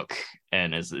the book,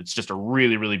 and it's just a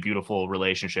really, really beautiful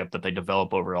relationship that they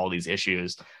develop over all these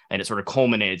issues, and it sort of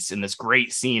culminates in this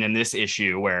great scene in this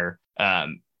issue where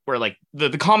like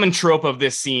the common trope of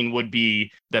this scene would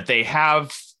be that they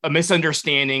have a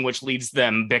misunderstanding which leads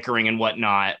them bickering and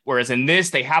whatnot, whereas in this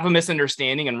they have a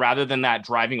misunderstanding, and rather than that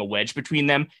driving a wedge between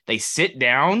them, they sit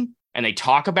down and they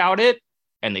talk about it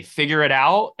and they figure it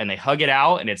out and they hug it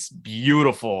out, and it's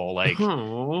beautiful. Like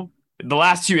the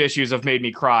last 2 issues have made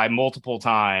me cry multiple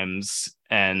times,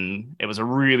 and it was a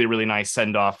really, really nice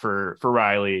send-off for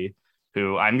Riley,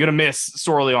 who I'm going to miss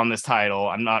sorely on this title.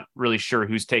 I'm not really sure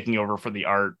who's taking over for the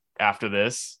art after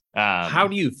this. How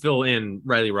do you fill in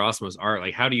Riley Rossmo's art?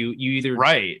 Like, how do you either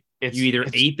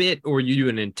ape it or you do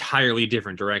an entirely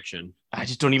different direction? I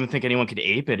just don't even think anyone could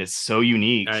ape it. It's so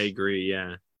unique. I agree.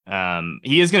 Yeah.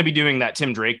 He is going to be doing that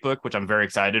Tim Drake book, which I'm very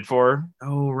excited for.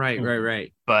 Oh,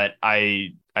 right. But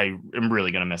I am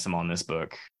really going to miss him on this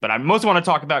book. But I most want to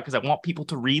talk about, because I want people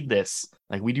to read this.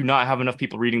 Like, we do not have enough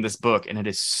people reading this book, and it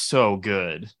is so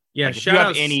good. Yeah, like, shout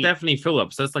out Stephanie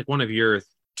Phillips. That's like one of your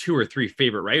 2 or 3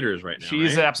 favorite writers right now.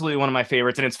 She's absolutely one of my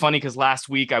favorites. And it's funny because last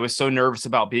week I was so nervous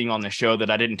about being on the show that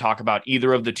I didn't talk about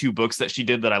either of the 2 books that she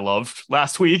did that I loved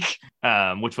last week,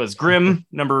 which was Grimm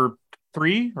number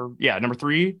 3,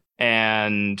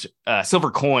 and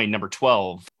Silver Coin number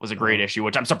 12 was a great issue,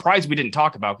 which I'm surprised we didn't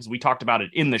talk about because we talked about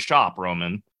it in the shop,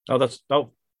 Roman.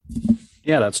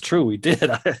 Yeah, that's true. We did.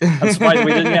 I'm surprised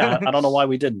we didn't. Yeah, I don't know why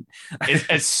we didn't.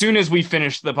 As soon as we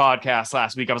finished the podcast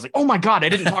last week, I was like, oh my God, I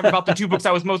didn't talk about the 2 books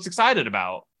I was most excited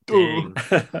about. So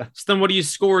then what do you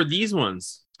score these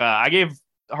ones? I gave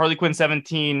Harley Quinn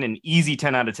 17 an easy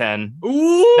 10 out of 10.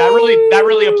 Ooh! That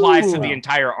really applies to the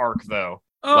entire arc, though.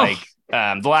 Oh. Like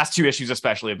the last 2 issues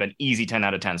especially have been easy 10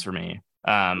 out of 10s for me.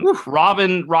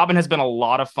 Robin has been a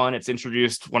lot of fun. It's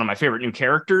introduced one of my favorite new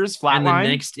characters, Flatline. And the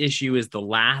next issue is the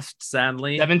last,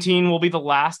 sadly. 17 will be the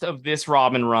last of this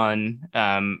Robin run,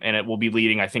 and it will be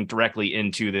leading, I think, directly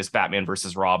into this Batman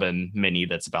versus Robin mini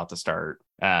that's about to start.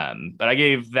 But I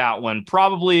gave that one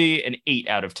probably an 8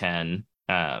 out of 10.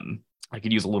 I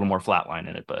could use a little more Flatline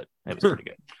in it, but it was pretty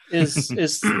good. Is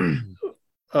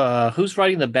who's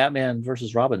writing the Batman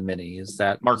versus Robin mini? Is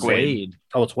that Mark Waid?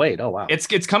 Oh, it's Waid. Oh, wow.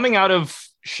 It's coming out of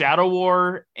Shadow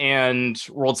War and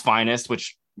World's Finest,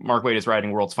 which Mark Waid is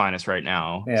writing World's Finest right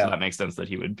now. Yeah. So that makes sense that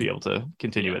he would be able to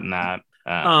continue it in that.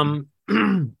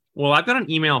 Well, I've got an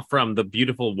email from the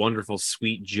beautiful, wonderful,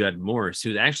 sweet Judd Morse,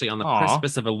 who's actually on the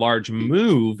precipice of a large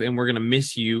move, and we're going to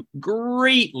miss you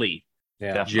greatly,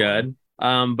 Judd.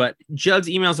 But Judd's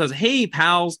email says, hey,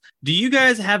 pals, do you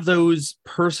guys have those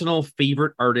personal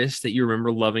favorite artists that you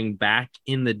remember loving back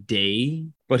in the day,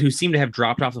 but who seem to have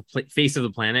dropped off the face of the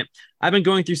planet? I've been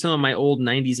going through some of my old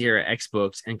 90s era X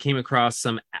books and came across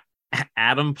some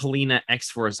Adam Polina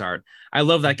X-Force art. I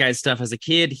love that guy's stuff. As a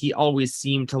kid, he always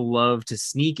seemed to love to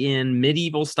sneak in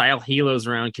medieval style halos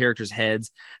around characters'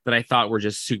 heads that I thought were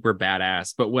just super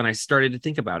badass. But when I started to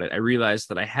think about it, I realized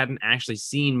that I hadn't actually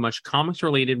seen much comics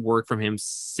related work from him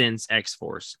since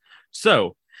X-Force.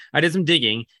 So I did some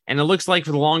digging, and it looks like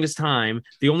for the longest time,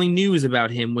 the only news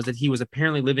about him was that he was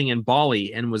apparently living in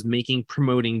Bali and was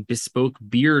promoting bespoke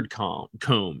beard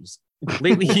combs.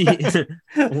 Lately,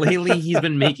 he's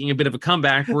been making a bit of a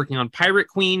comeback, working on Pirate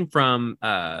Queen from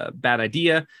Bad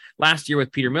Idea last year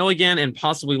with Peter Milligan, and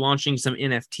possibly launching some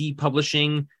NFT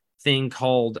publishing thing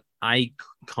called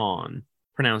Icon,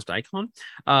 pronounced Icon.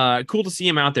 Cool to see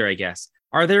him out there, I guess.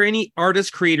 Are there any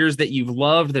artist creators that you've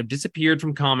loved that have disappeared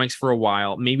from comics for a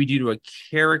while, maybe due to a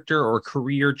character or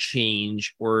career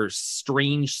change or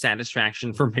strange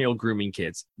satisfaction for male grooming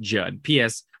kids? Judd.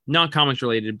 P.S. Not comics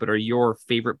related, but what are your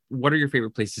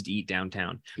favorite places to eat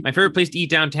downtown? My favorite place to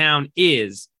eat downtown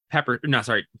is Pepper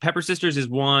Sisters is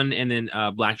one, and then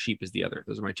Black Sheep is the other.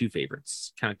 Those are my 2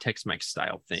 favorites. Kind of Tex-Mex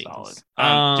style things. Solid.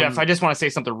 Jeff, I just want to say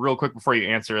something real quick before you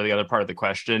answer the other part of the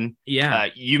question. Yeah.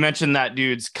 You mentioned that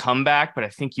dude's comeback, but I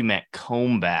think you meant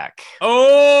comeback.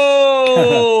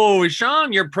 Oh,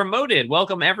 Sean, you're promoted.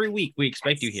 Welcome every week. We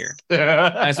expect you here,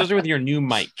 especially with your new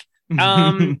mic.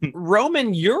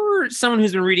 Roman, you're someone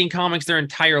who's been reading comics their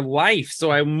entire life,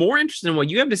 so I'm more interested in what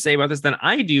you have to say about this than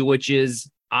I do, which is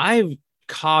I've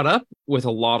caught up with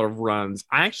a lot of runs.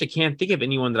 I actually can't think of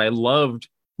anyone that I loved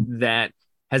that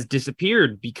has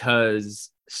disappeared because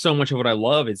so much of what I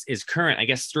love is current. I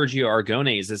guess Sergio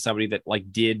Aragonés is somebody that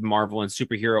like did Marvel and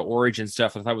superhero origin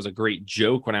stuff. I thought was a great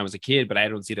joke when I was a kid, but I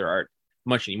don't see their art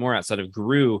much anymore outside of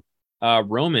Gru.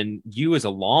 Roman, you as a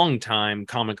longtime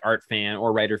comic art fan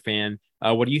or writer fan,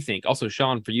 what do you think? Also,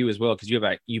 Sean, for you as well, because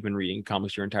you've been reading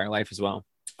comics your entire life as well.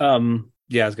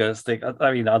 Yeah, I was gonna think.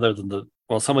 I mean, other than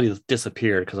somebody that's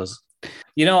disappeared because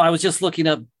I was just looking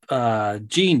up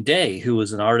Gene Day, who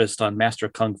was an artist on Master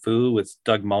of Kung Fu with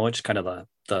Doug Moench, kind of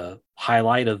the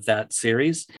highlight of that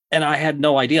series. And I had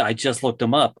no idea. I just looked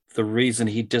him up. The reason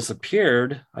he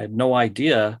disappeared, I had no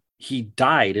idea. He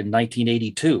died in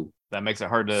 1982. That makes it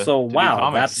hard to. So to wow, do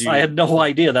comics. I had no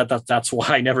idea that's why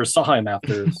I never saw him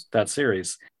after that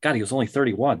series. God, he was only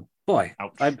 31. Boy,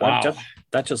 Wow.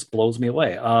 that just blows me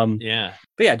away. Yeah.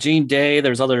 But yeah, Gene Day.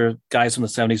 There's other guys from the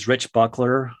 70s. Rich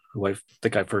Buckler, who I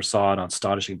think I first saw on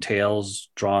Astonishing Tales,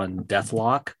 drawing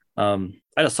Deathlock.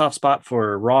 I had a soft spot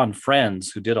for Ron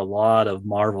Frenz, who did a lot of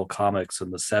Marvel comics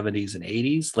in the 70s and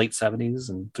 80s, late 70s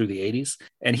and through the 80s.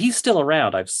 And he's still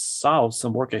around. I've saw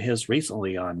some work of his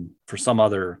recently for some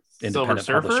other independent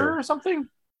Silver Surfer publisher or something.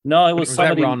 No, it was that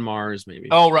somebody. Ron Mars, maybe.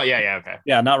 Oh, right. Yeah. Okay.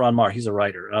 Yeah, not Ron Marr. He's a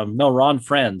writer. No, Ron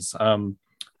Frenz.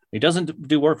 He doesn't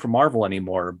do work for Marvel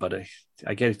anymore, but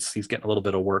I guess he's getting a little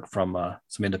bit of work from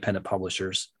some independent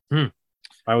publishers. I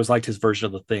always liked his version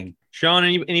of the Thing. Sean,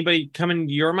 anybody coming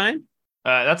to your mind?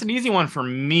 That's an easy one for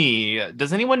me.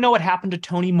 Does anyone know what happened to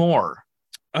Tony Moore?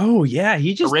 Oh yeah,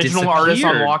 he just original artist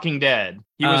on Walking Dead.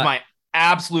 He was my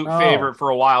absolute favorite for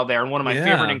a while there, and one of my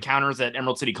favorite encounters at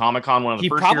Emerald City Comic Con. One of the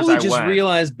first years I went. He probably just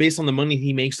realized, based on the money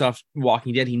he makes off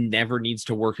Walking Dead, he never needs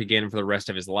to work again for the rest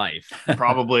of his life.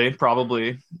 probably.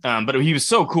 But he was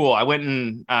so cool. I went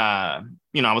and I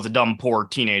was a dumb, poor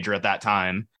teenager at that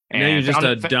time. And now you're just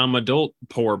a dumb adult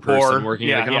poor person working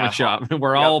at a comic shop.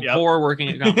 We're all poor working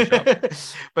at a comic shop.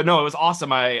 But no, it was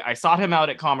awesome. I sought him out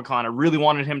at Comic-Con. I really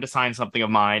wanted him to sign something of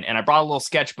mine. And I brought a little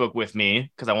sketchbook with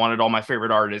me because I wanted all my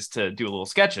favorite artists to do a little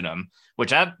sketch in them,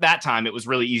 which at that time, it was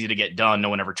really easy to get done. No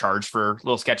one ever charged for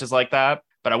little sketches like that.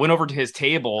 But I went over to his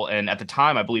table, and at the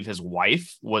time, I believe his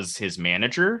wife was his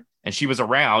manager. And she was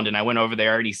around, and I went over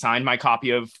there and he signed my copy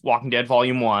of Walking Dead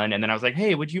Volume 1. And then I was like,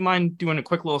 hey, would you mind doing a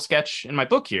quick little sketch in my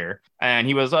book here? And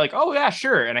he was like, oh, yeah,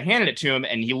 sure. And I handed it to him,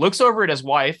 and he looks over at his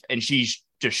wife, and she's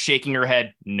just shaking her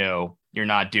head. No, you're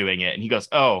not doing it. And he goes,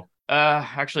 oh,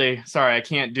 actually, sorry, I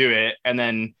can't do it. And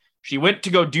then she went to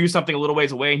go do something a little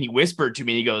ways away, and he whispered to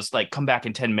me, he goes, like, come back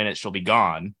in 10 minutes, she'll be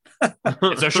gone.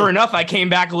 So sure enough, I came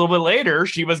back a little bit later.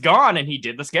 She was gone, and he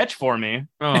did the sketch for me.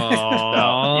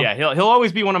 So, yeah, he'll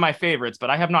always be one of my favorites,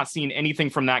 but I have not seen anything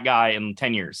from that guy in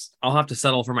 10 years. I'll have to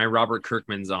settle for my Robert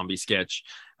Kirkman zombie sketch.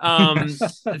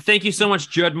 Thank you so much,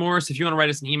 Judd Morris. If you want to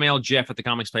write us an email, Jeff at the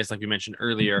Comics Place, like we mentioned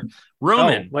earlier.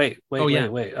 Roman. Wait.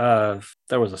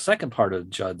 There was a second part of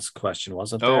Judd's question,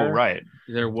 wasn't there? Oh, right.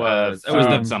 There was. It was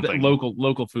the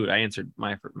local food. I answered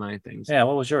my things. Yeah,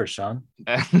 what was yours, Sean?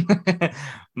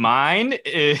 Mine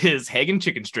is Hagen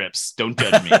chicken strips. Don't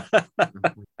judge me.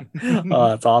 Oh,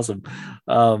 that's awesome.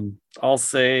 I'll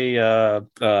say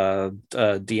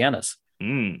Deanna's.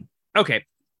 Okay.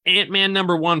 Ant-Man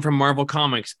 #1 from Marvel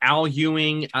Comics, Al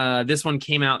Ewing. This one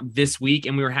came out this week,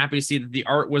 and we were happy to see that the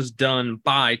art was done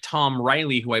by Tom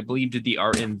Riley, who I believe did the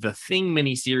art in the Thing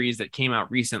miniseries that came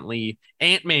out recently.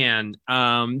 Ant-Man.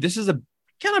 This is a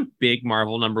kind of big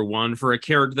Marvel #1 for a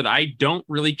character that I don't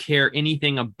really care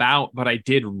anything about, but I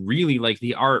did really like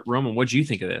the art. Roman, what do you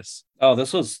think of this? Oh,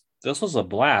 this was a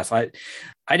blast. I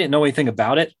didn't know anything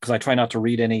about it because I try not to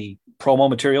read any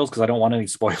promo materials because I don't want any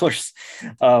spoilers.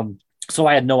 So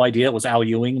I had no idea it was Al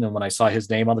Ewing. And when I saw his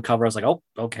name on the cover, I was like, oh,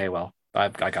 okay, well, I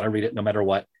got to read it no matter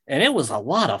what. And it was a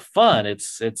lot of fun.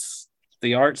 It's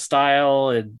the art style,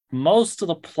 and most of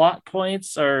the plot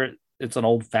points it's an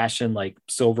old fashioned like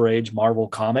Silver Age Marvel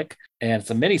comic. And it's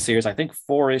a miniseries, I think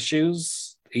 4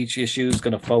 issues. Each issue is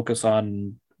going to focus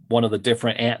on one of the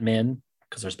different Ant-Men,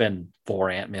 because there's been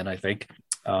 4 Ant-Men, I think.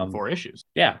 4 issues.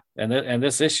 Yeah. And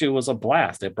this issue was a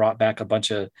blast. It brought back a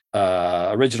bunch of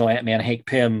original Ant-Man Hank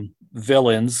Pym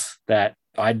villains that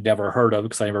I'd never heard of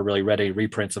because I never really read any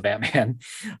reprints of Ant-Man.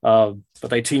 But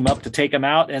they team up to take him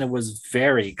out, and it was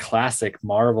very classic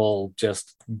Marvel,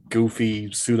 just goofy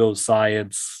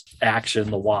pseudoscience action.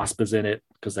 The Wasp is in it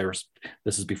because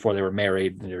this is before they were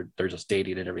married. And they're just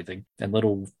dating and everything. And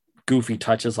little goofy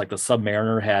touches like the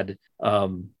Submariner had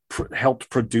helped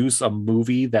produce a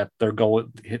movie that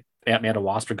Ant-Man and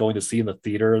Wasp are going to see in the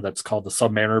theater that's called The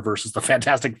Submariner versus the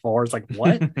Fantastic Four. It's like,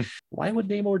 what? Why would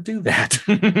Namor do that?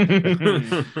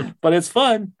 But it's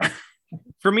fun.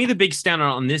 For me, the big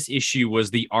standout on this issue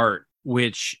was the art.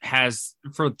 which has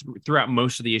throughout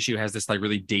most of the issue has this like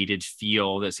really dated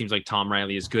feel that seems like Tom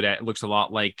Riley is good at. It looks a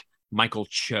lot like Michael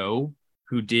Cho,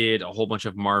 who did a whole bunch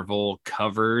of Marvel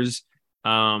covers,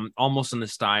 almost in the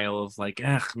style of like,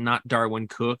 not Darwin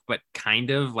Cook, but kind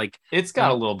of like it's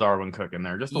got a little Darwin Cook in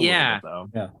there, just a little bit though.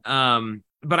 Yeah.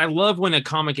 But I love when a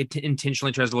comic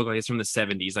intentionally tries to look like it's from the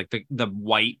 70s, like the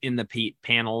white in the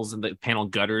panels and the panel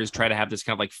gutters try to have this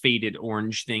kind of like faded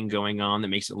orange thing going on that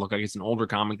makes it look like it's an older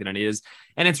comic than it is.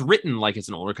 And it's written like it's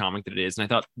an older comic than it is. And I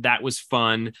thought that was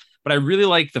fun, but I really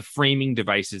like the framing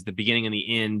devices, the beginning and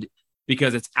the end,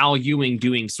 because it's Al Ewing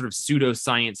doing sort of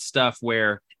pseudoscience stuff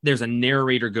where there's a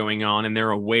narrator going on and they're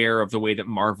aware of the way that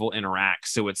Marvel interacts.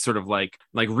 So it's sort of like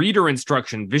reader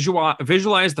instruction,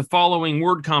 visualize the following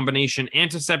word combination: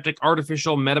 antiseptic,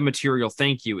 artificial, metamaterial.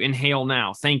 Thank you. Inhale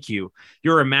now. Thank you.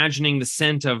 You're imagining the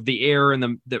scent of the air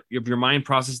and your mind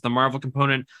process, the Marvel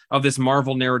component of this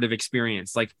Marvel narrative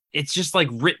experience. Like, it's just like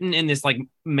written in this like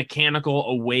mechanical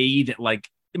a way that like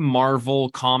Marvel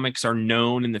comics are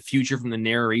known in the future from the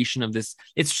narration of this.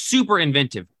 It's super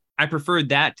inventive. I preferred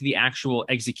that to the actual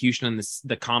execution on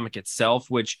the comic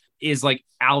itself, which is like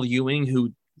Al Ewing,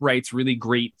 who writes really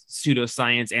great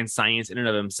pseudoscience and science in and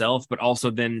of himself, but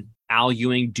also then Al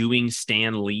Ewing doing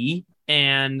Stan Lee.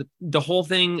 And the whole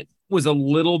thing was a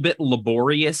little bit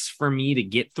laborious for me to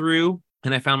get through.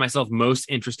 And I found myself most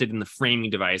interested in the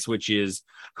framing device, which is,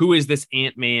 who is this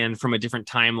Ant-Man from a different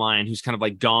timeline who's kind of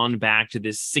like gone back to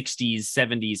this 60s,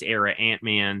 70s era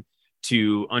Ant-Man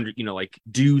to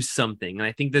do something. And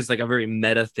I think there's like a very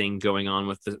meta thing going on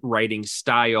with the writing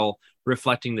style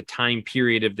reflecting the time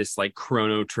period of this like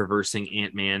chrono traversing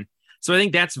Ant-Man. So I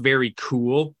think that's very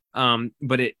cool.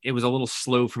 But it was a little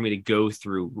slow for me to go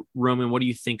through. Roman, what do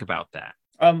you think about that?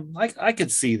 I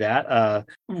could see that.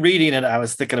 Reading it, I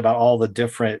was thinking about all the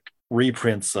different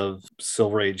reprints of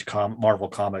Silver Age Marvel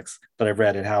comics that I've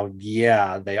read, and how,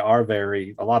 they are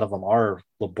a lot of them are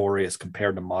laborious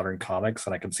compared to modern comics.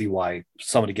 And I can see why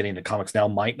somebody getting into comics now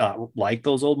might not like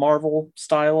those old Marvel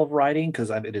style of writing,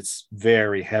 because it's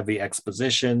very heavy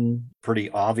exposition, pretty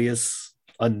obvious,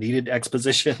 unneeded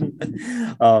exposition,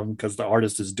 because the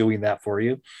artist is doing that for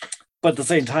you. But at the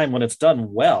same time, when it's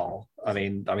done well, I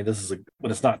mean, this is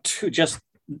when it's not too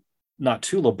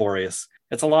laborious,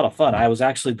 it's a lot of fun. I was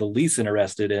actually the least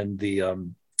interested in the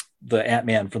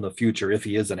Ant-Man from the future, if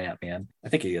he is an Ant-Man. I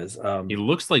think he is. He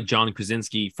looks like John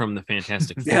Krasinski from the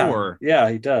Fantastic Four.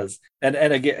 Yeah, he does. And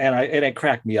it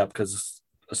cracked me up because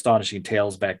Astonishing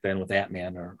Tales back then with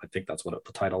Ant-Man, or I think that's what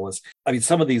the title was. I mean,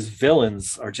 some of these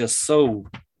villains are just so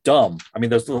dumb. I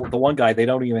mean, there's the one guy, they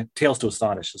don't even, Tales to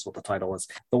Astonish is what the title is.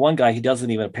 The one guy, he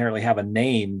doesn't even apparently have a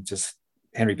name, just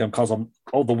Henry Pym calls him,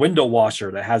 the window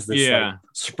washer that has this like,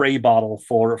 spray bottle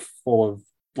full of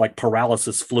like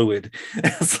paralysis fluid.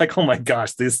 It's like, oh my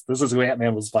gosh, this is who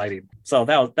Ant-Man was fighting. So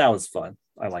that was fun.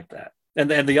 I like that. And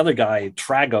the other guy,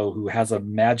 Trago, who has a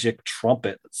magic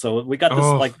trumpet. So we got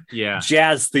this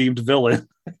jazz themed villain.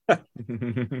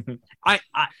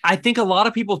 I think a lot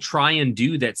of people try and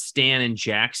do that Stan and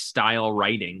Jack style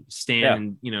writing,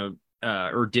 Stan,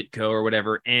 or Ditko or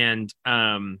whatever. And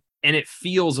it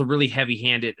feels a really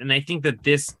heavy-handed. And I think that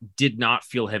this did not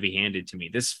feel heavy-handed to me.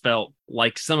 This felt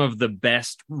like some of the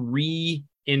best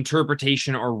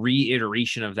reinterpretation or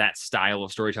reiteration of that style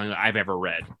of storytelling that I've ever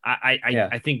read.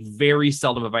 I think very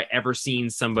seldom have I ever seen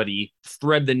somebody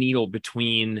thread the needle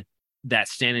between that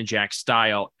Stan and Jack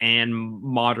style and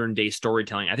modern day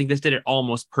storytelling. I think this did it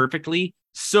almost perfectly,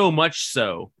 so much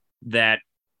so that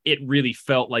it really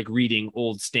felt like reading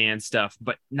old Stan stuff,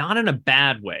 but not in a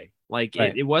bad way. Like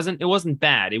it wasn't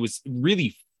bad. It was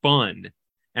really fun.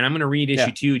 And I'm going to read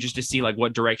issue 2 just to see like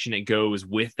what direction it goes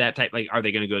with that type. Like, are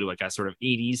they going to go to like a sort of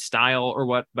 80s style or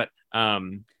what? But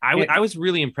I was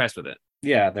really impressed with it.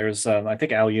 Yeah, there's I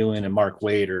think Al Ewing and Mark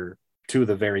Waid are two of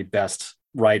the very best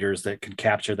writers that can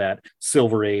capture that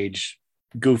Silver Age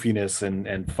goofiness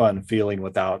and fun feeling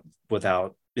without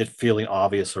it feeling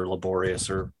obvious or laborious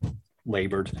or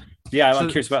labored. Yeah, I'm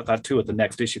curious about that too at the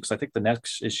next issue, because I think the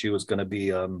next issue is going to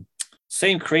be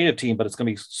same creative team, but it's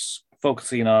going to be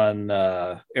focusing on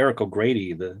Eric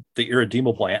O'Grady, the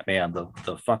irredeemable Ant-Man,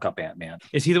 the fuck up Ant-Man.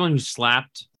 Is he the one who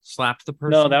slapped the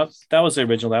person? No, that was the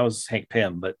original. That was Hank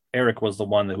Pym, but Eric was the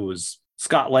one who was.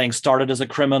 Scott Lang started as a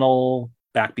criminal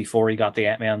back before he got the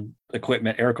Ant-Man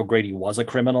equipment. Eric O'Grady was a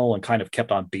criminal and kind of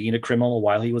kept on being a criminal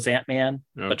while he was Ant-Man,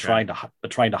 but trying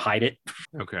to hide it.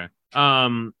 Okay.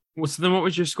 So then what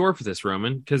was your score for this,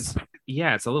 Roman? Because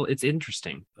it's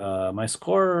interesting. My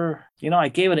score, I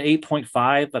gave it an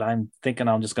 8.5, but I'm thinking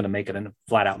I'm just going to make it a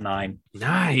flat out 9.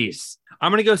 Nice.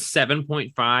 I'm going to go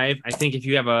 7.5. I think if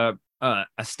you have a a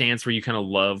stance where you kind of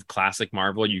love classic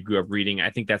Marvel, you grew up reading, I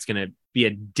think that's going to be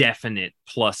a definite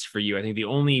plus for you. I think the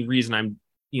only reason I'm,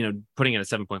 putting it at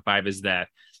 7.5 is that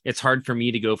it's hard for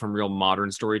me to go from real modern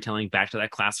storytelling back to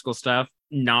that classical stuff.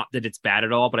 Not that it's bad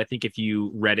at all, but I think if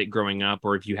you read it growing up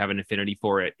or if you have an affinity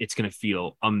for it, it's going to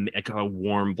feel like a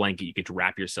warm blanket you get to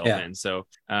wrap yourself in. So,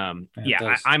 I'm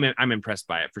impressed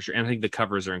by it for sure. And I think the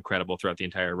covers are incredible throughout the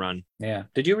entire run. Yeah.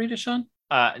 Did you read it, Sean?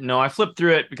 No, I flipped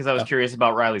through it because I was curious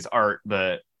about Riley's art,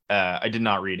 but I did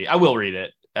not read it. I will read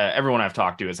it. Everyone I've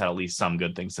talked to has had at least some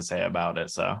good things to say about it,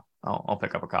 so I'll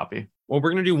pick up a copy. Well,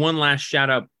 we're going to do one last shout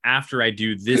out after I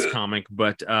do this comic,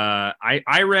 but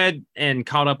I read and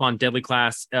caught up on Deadly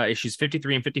Class issues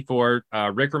 53 and 54.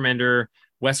 Rick Remender,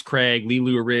 Wes Craig, Lee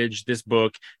Louridge. This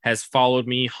book has followed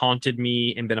me, haunted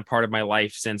me, and been a part of my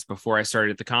life since before I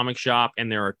started at the comic shop.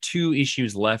 And there are 2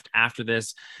 issues left after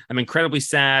this. I'm incredibly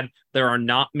sad. There are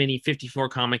not many 54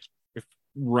 comic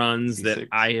runs 56.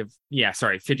 That I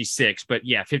have 56, but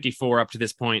 54 up to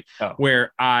this point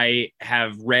where I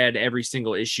have read every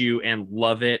single issue and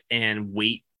love it and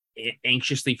wait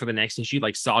anxiously for the next issue.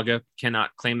 Like Saga,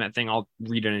 cannot claim that thing. I'll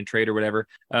read it in trade or whatever.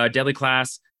 Deadly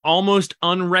Class, almost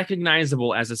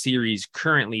unrecognizable as a series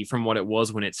currently from what it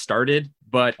was when it started,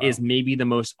 but is maybe the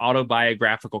most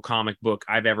autobiographical comic book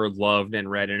I've ever loved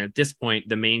and read. And at this point,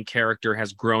 the main character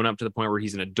has grown up to the point where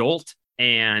he's an adult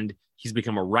and he's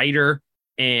become a writer.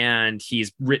 And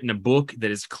he's written a book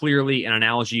that is clearly an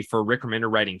analogy for Rick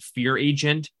Remender writing Fear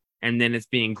Agent. And then it's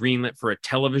being greenlit for a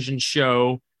television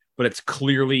show, but it's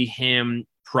clearly him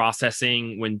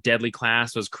processing when Deadly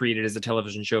Class was created as a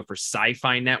television show for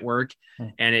Sci-Fi Network.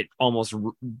 And it almost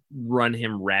run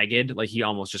him ragged. Like he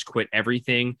almost just quit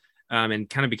everything and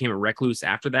kind of became a recluse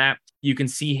after that. You can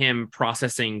see him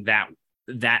processing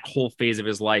that whole phase of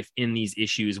his life in these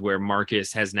issues where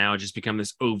Marcus has now just become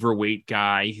this overweight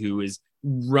guy who is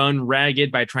run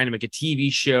ragged by trying to make a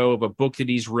TV show of a book that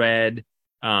he's read,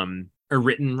 or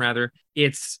written rather.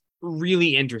 It's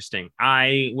really interesting.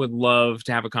 I would love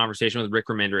to have a conversation with Rick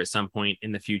Remender at some point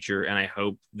in the future, and I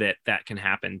hope that can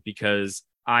happen because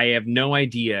I have no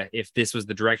idea if this was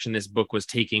the direction this book was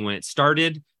taking when it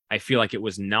started. I feel like it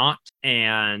was not,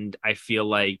 and I feel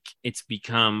like it's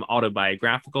become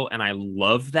autobiographical, and I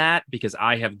love that because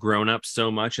I have grown up so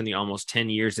much in the almost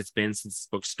 10 years it's been since this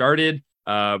book started.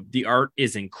 The art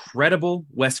is incredible.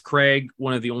 Wes Craig,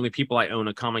 one of the only people I own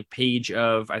a comic page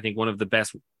of, I think one of the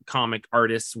best comic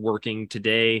artists working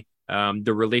today.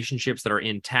 The relationships that are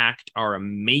intact are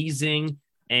amazing,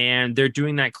 and they're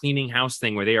doing that cleaning house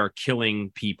thing where they are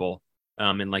killing people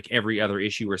in like every other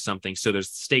issue or something. So the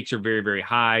stakes are very, very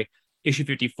high. Issue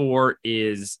 54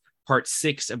 is part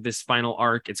 6 of this final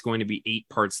arc. It's going to be 8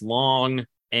 parts long,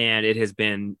 and it has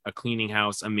been a cleaning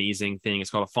house amazing thing. It's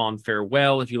called A Fond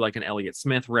Farewell. If you like an Elliott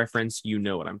Smith reference, you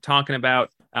know what I'm talking about.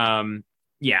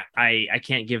 I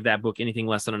can't give that book anything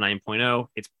less than a 9.0.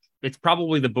 It's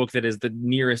probably the book that is the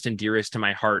nearest and dearest to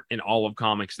my heart in all of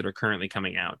comics that are currently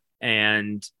coming out.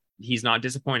 And he's not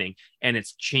disappointing. And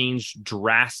it's changed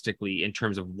drastically in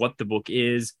terms of what the book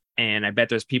is. And I bet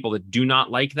there's people that do not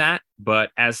like that.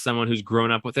 But as someone who's grown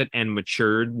up with it and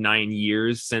matured 9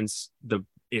 years since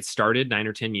it started, 9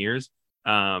 or 10 years,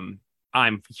 I'm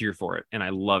here for it. And I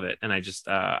love it. And I just,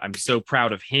 I'm so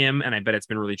proud of him. And I bet it's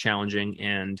been really challenging.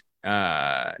 And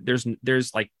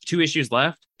there's like 2 issues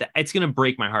left. It's going to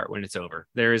break my heart when it's over.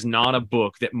 There is not a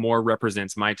book that more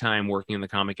represents my time working in the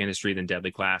comic industry than Deadly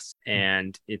Class.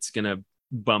 And it's going to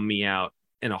bum me out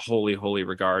in a holy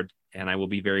regard. And I will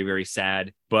be very, very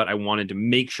sad. But I wanted to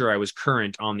make sure I was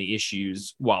current on the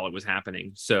issues while it was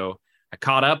happening. So I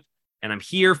caught up and I'm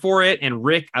here for it. And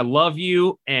Rick, I love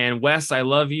you. And Wes, I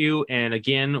love you. And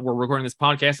again, we're recording this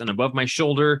podcast, and above my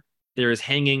shoulder, there is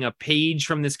hanging a page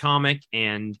from this comic.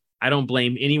 And I don't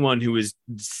blame anyone who is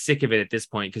sick of it at this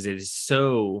point, because it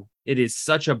is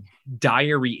such a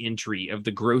diary entry of the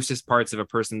grossest parts of a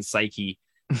person's psyche.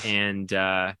 And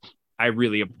I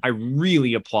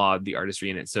really applaud the artistry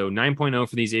in it. So 9.0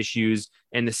 for these issues,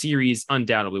 and the series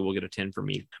undoubtedly will get a 10 for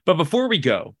me. But before we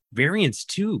go, Variants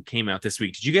 2 came out this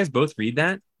week. Did you guys both read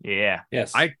that? Yeah.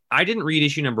 Yes. I didn't read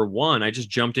issue number 1. I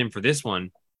just jumped in for this one.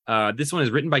 This one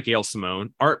is written by Gail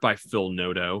Simone, art by Phil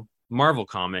Noto, Marvel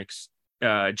Comics,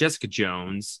 Jessica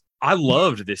Jones. I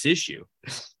loved this issue.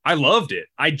 I loved it.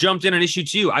 I jumped in on issue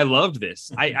 2. I loved this.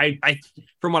 I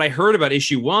from what I heard about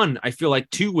issue 1, I feel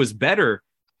like 2 was better.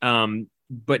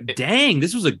 But dang,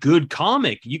 this was a good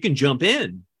comic. You can jump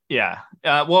in. Yeah.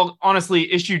 Well,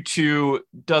 honestly, issue 2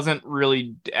 doesn't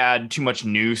really add too much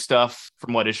new stuff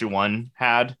from what issue 1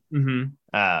 had.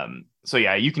 Mm-hmm. So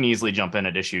yeah, you can easily jump in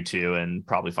at issue 2 and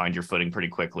probably find your footing pretty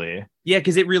quickly. Yeah,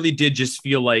 because it really did just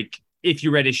feel like if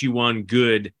you read issue 1,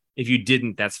 good. If you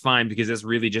didn't, that's fine, because that's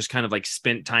really just kind of like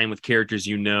spent time with characters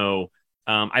you know.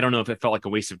 I don't know if it felt like a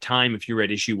waste of time if you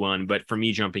read issue 1, but for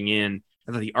me jumping in,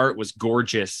 I thought the art was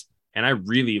gorgeous, and I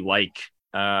really like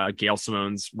Gail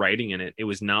Simone's writing in it. It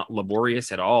was not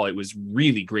laborious at all. It was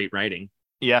really great writing.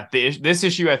 Yeah, this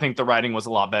issue, I think the writing was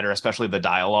a lot better, especially the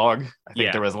dialogue. I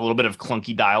think there was a little bit of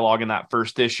clunky dialogue in that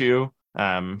first issue,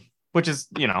 which is,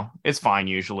 it's fine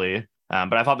usually.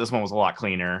 But I thought this one was a lot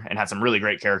cleaner and had some really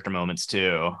great character moments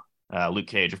too. Luke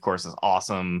Cage, of course, is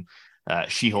awesome.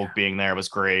 She-Hulk being there was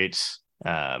great.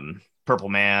 Purple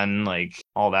Man, like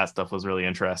all that stuff was really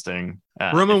interesting.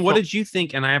 Roman, what did you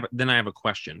think? And I have a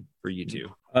question for you two.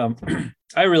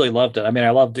 I really loved it. I mean, I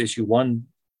loved issue 1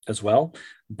 as well,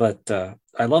 but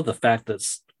I love the fact that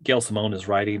Gail Simone is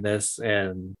writing this,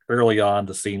 and early on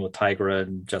the scene with Tigra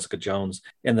and Jessica Jones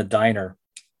in the diner,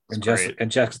 and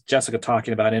Jessica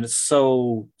talking about it, and it's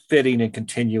so fitting and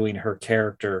continuing her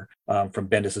character from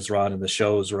Bendis's run and the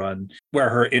show's run, where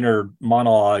her inner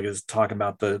monologue is talking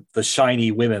about the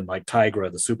shiny women like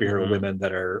Tigra, the superhero women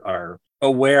that are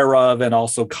aware of and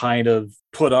also kind of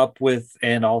put up with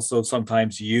and also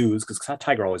sometimes use, because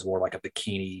Tigra always wore like a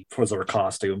bikini for her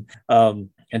costume. And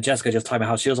Jessica just talking about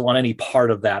how she doesn't want any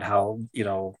part of that, how,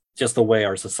 just the way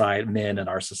our society, men in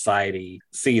our society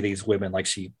see these women, like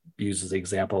she uses the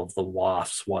example of the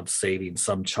Wasps once saving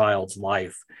some child's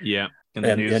life. Yeah. And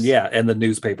the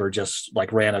newspaper just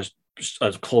like ran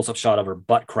a close-up shot of her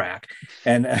butt crack,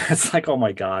 and it's like, oh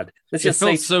my god, it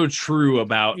felt so true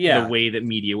about the way that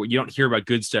media, you don't hear about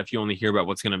good stuff, you only hear about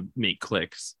what's going to make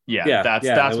clicks.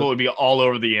 That's what would be all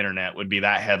over the internet, would be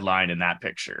that headline and that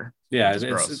picture.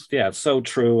 It's so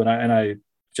true, and I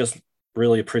just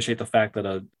really appreciate the fact that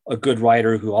a good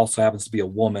writer who also happens to be a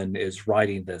woman is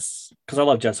writing this, because I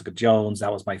love Jessica Jones.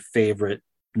 That was my favorite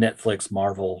Netflix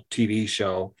Marvel TV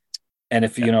show, and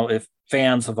if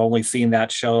fans have only seen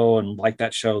that show and like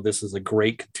that show, this is a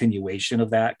great continuation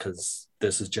of that, because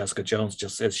this is Jessica Jones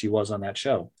just as she was on that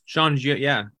show. Sean, did you?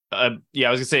 I was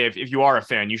gonna say, if you are a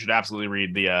fan, you should absolutely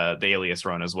read the Alias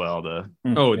run as well. The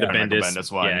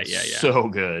Bendis one, so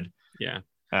good.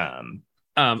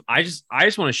 I just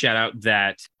want to shout out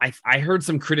that I heard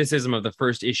some criticism of the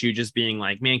first issue just being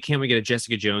like, man, can't we get a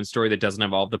Jessica Jones story that doesn't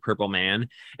involve the Purple Man?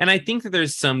 And I think that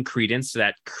there's some credence to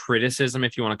that criticism,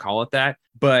 if you want to call it that.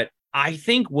 But I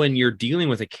think when you're dealing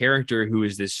with a character who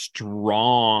is this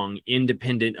strong,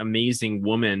 independent, amazing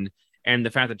woman, and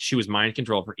the fact that she was mind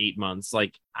controlled for 8 months,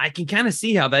 like, I can kind of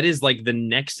see how that is like the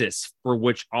nexus for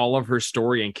which all of her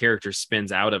story and character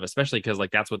spins out of, especially because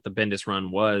like that's what the Bendis run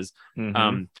was.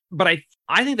 But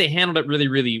I think they handled it really,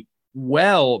 really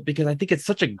well, because I think it's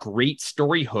such a great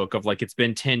story hook of like, it's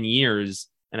been 10 years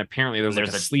and apparently there's like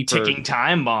a sleeper ticking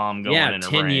time bomb going in her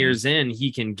 10 brain. years in,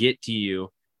 he can get to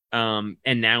you. And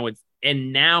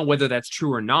now whether that's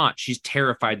true or not, she's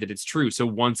terrified that it's true. So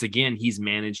once again, he's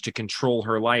managed to control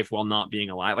her life while not being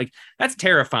alive. Like, that's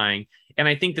terrifying. And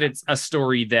I think that it's a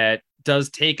story that does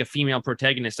take a female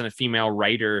protagonist and a female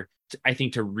writer, I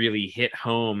think, to really hit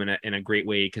home in a great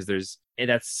way, because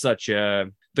that's such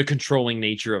the controlling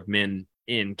nature of men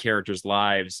in characters'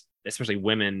 lives, especially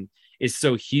women, is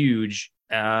so huge.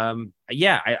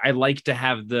 I like to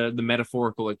have the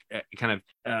metaphorical kind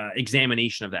of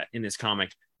examination of that in this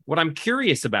comic. What I'm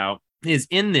curious about is,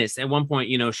 in this, at one point,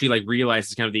 she like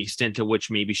realizes kind of the extent to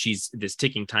which maybe she's this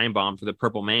ticking time bomb for the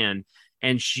Purple Man,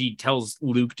 and she tells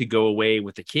Luke to go away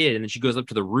with the kid, and then she goes up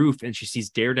to the roof and she sees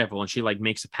Daredevil, and she like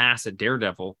makes a pass at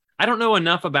Daredevil. I don't know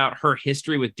enough about her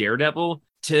history with Daredevil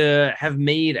to have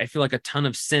made, I feel like, a ton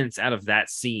of sense out of that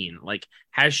scene. Like,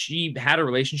 has she had a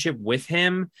relationship with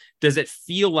him? Does it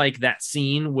feel like that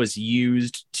scene was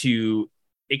used to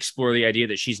explore the idea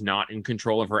that she's not in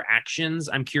control of her actions?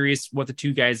 I'm curious what the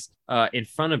two guys in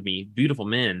front of me, beautiful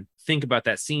men, think about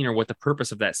that scene, or what the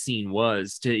purpose of that scene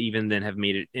was to even then have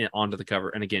made it onto the cover.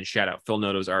 And again, shout out Phil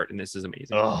Noto's art, and this is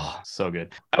amazing. Oh, so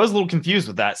good. I was a little confused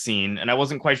with that scene, and I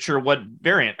wasn't quite sure what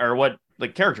variant or what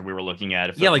like character we were looking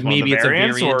at. Like maybe it's a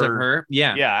variant of her.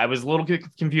 Yeah, I was a little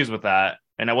confused with that.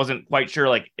 And I wasn't quite sure,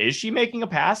 like, is she making a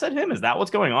pass at him? Is that what's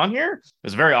going on here? It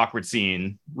was a very awkward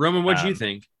scene. Roman, what do you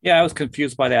think? Yeah, I was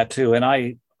confused by that too. And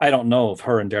I don't know if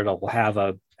her and Daredevil have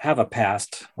a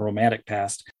past, a romantic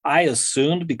past. I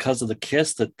assumed because of the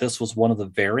kiss that this was one of the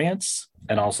variants,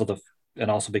 and also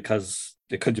because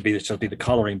it could be the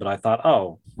coloring. But I thought,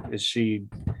 oh, is she?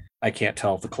 I can't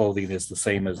tell if the clothing is the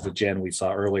same as the Jen we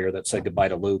saw earlier that said goodbye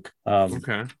to Luke.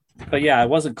 Okay. But yeah, I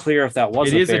wasn't clear if that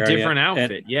was. It is a different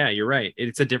outfit. Yeah, you're right.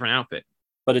 It's a different outfit.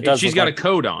 But it does. She's got a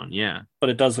coat on. Yeah. But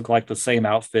it does look like the same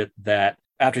outfit that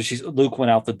after Luke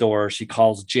went out the door, she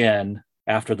calls Jen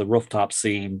after the rooftop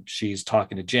scene, she's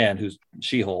talking to Jen, who's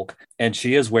She-Hulk, and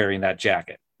she is wearing that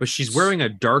jacket. But she's wearing a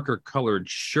darker colored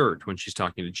shirt when she's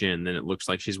talking to Jen than it looks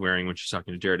like she's wearing when she's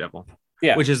talking to Daredevil.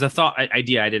 Yeah, which is a thought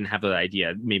idea. I didn't have that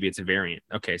idea. Maybe it's a variant.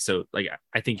 Okay, so like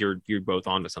I think you're both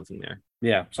onto something there.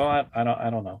 Yeah, so I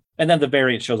don't know. And then the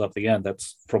variant shows up at the end.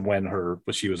 That's from when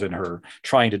she was in her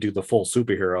trying to do the full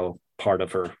superhero part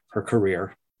of her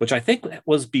career, which I think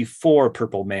was before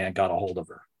Purple Man got a hold of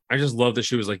her. I just love that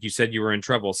she was like, you said you were in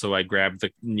trouble, so I grabbed the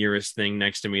nearest thing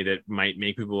next to me that might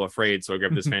make people afraid. So I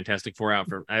grabbed this Fantastic Four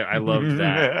outfit. I loved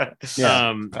that.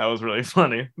 Yeah, that was really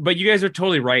funny. But you guys are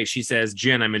totally right. She says,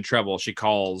 Jen, I'm in trouble. She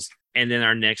calls. And then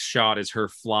our next shot is her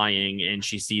flying and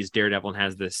she sees Daredevil and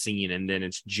has this scene. And then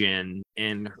it's Jen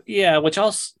and which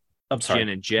else? I'm sorry. Jen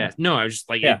and Jeff. No, I was just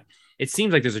like, it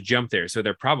seems like there's a jump there. So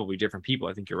they're probably different people.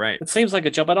 I think you're right. It seems like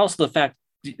a jump, but also the fact,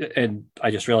 and I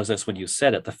just realized this when you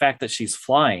said it, the fact that she's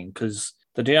flying, because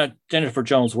the Jennifer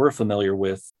Jones we're familiar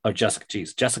with, or Jessica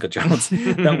Jones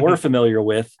that we're familiar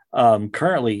with,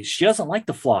 currently, she doesn't like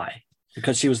to fly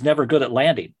because she was never good at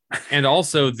landing. And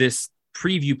also this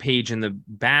preview page in the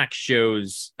back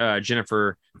shows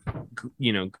Jennifer,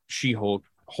 She-Hulk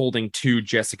holding two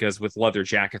Jessicas with leather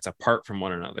jackets apart from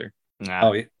one another.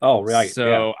 Oh, right.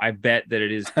 So I bet that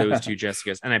it is those two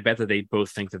Jessicas, and I bet that they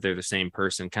both think that they're the same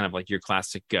person, kind of like your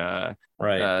classic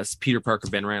Peter Parker,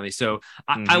 Ben Reilly. So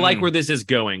I like where this is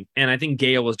going, and I think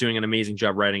Gail is doing an amazing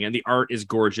job writing, and the art is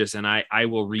gorgeous, and I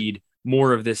will read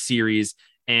more of this series,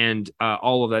 and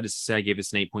all of that is to say I gave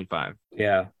this an 8.5.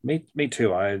 Yeah, me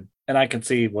too. I can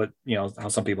see what, how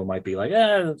some people might be like,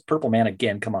 it's Purple Man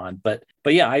again, come on. But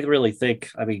yeah, I really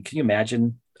think, can you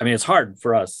imagine? It's hard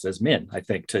for us as men, I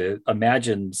think, to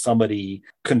imagine somebody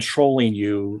controlling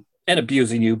you and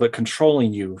abusing you, but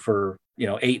controlling you for,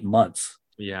 8 months.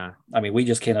 Yeah. We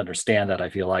just can't understand that, I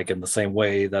feel like, in the same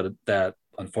way that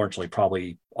unfortunately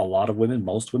probably a lot of women,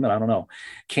 most women, I don't know,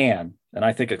 can. And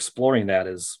I think exploring that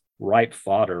is ripe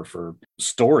fodder for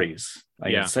stories.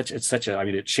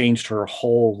 It changed her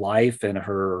whole life and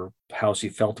how she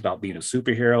felt about being a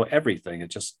superhero, everything. It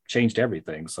just changed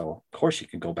everything. So of course you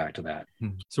can go back to that.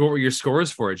 So what were your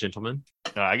scores for it, gentlemen?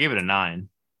 I gave it a 9.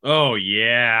 Oh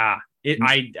yeah.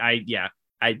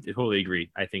 I totally agree.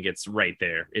 I think it's right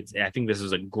there. I think this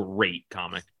is a great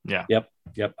comic. Yeah.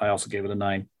 Yep. I also gave it a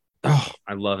 9. Oh,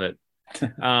 I love it.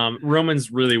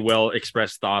 Roman's really well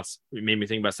expressed thoughts. It made me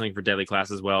think about something for Deadly Class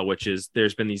as well, which is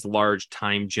there's been these large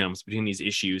time jumps between these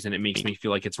issues, and it makes me feel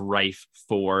like it's rife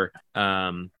for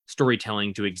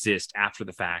storytelling to exist after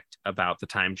the fact about the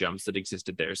time jumps that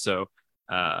existed there. So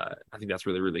I think that's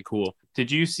really, really cool.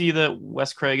 Did you see that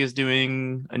Wes Craig is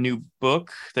doing a new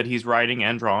book that he's writing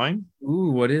and drawing?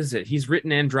 Ooh, what is it? He's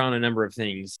written and drawn a number of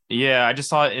things. Yeah, I just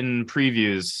saw it in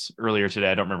previews earlier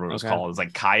today. I don't remember what it was called. It's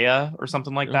like Kaya or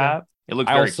something like that. It looks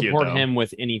very cute. I'll support him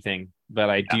with anything, but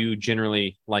I do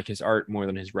generally like his art more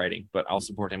than his writing, but I'll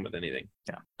support him with anything.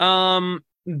 Yeah.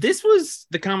 This was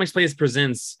the Comics Place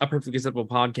Presents A Perfectly Acceptable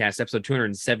Podcast, episode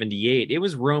 278. It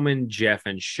was Roman, Jeff,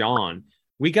 and Sean.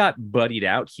 We got buddied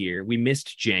out here. We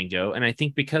missed Django, and I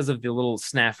think because of the little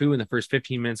snafu in the first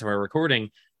 15 minutes of our recording,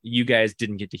 you guys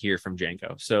didn't get to hear from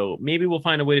Django. So maybe we'll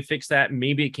find a way to fix that.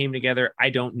 Maybe it came together.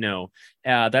 I don't know.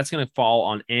 That's going to fall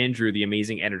on Andrew, the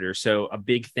amazing editor. So a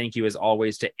big thank you, as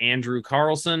always, to Andrew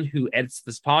Carlson, who edits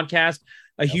this podcast.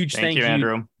 A huge thank you,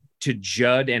 Andrew, to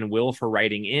Judd and Will for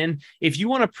writing in. If you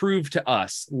want to prove to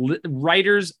us,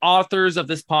 writers, authors of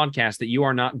this podcast, that you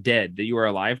are not dead, that you are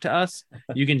alive to us,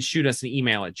 you can shoot us an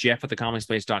email at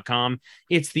jeff@thecomicsplace.com.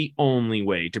 It's the only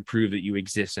way to prove that you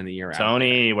exist in the year.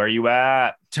 Tony, where you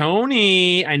at?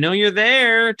 Tony, I know you're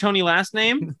there. Tony, last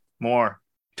name? Moore.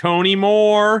 Tony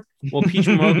Moore. Well, Peach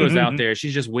Momoko's out there.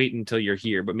 She's just waiting until you're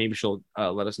here, but maybe she'll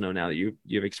let us know now that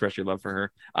you've expressed your love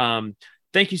for her.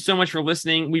 Thank you so much for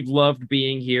listening. We've loved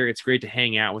being here. It's great to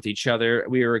hang out with each other.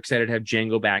 We are excited to have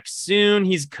Django back soon.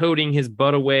 He's coding his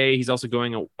butt away. He's also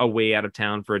going away out of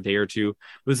town for a day or two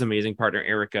with his amazing partner,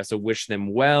 Erica. So wish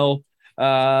them well.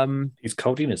 He's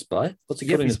coating his butt? What's he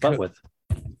coating his butt with?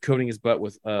 Coating his butt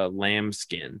with lamb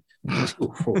skin.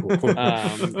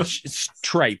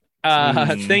 Tripe.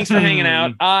 Thanks for hanging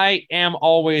out. I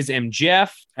am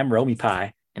Jeff. I'm Romy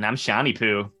Pie. And I'm Shiny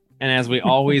Poo. And as we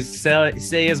always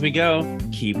say as we go,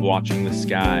 keep watching the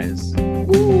skies.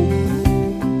 Woo!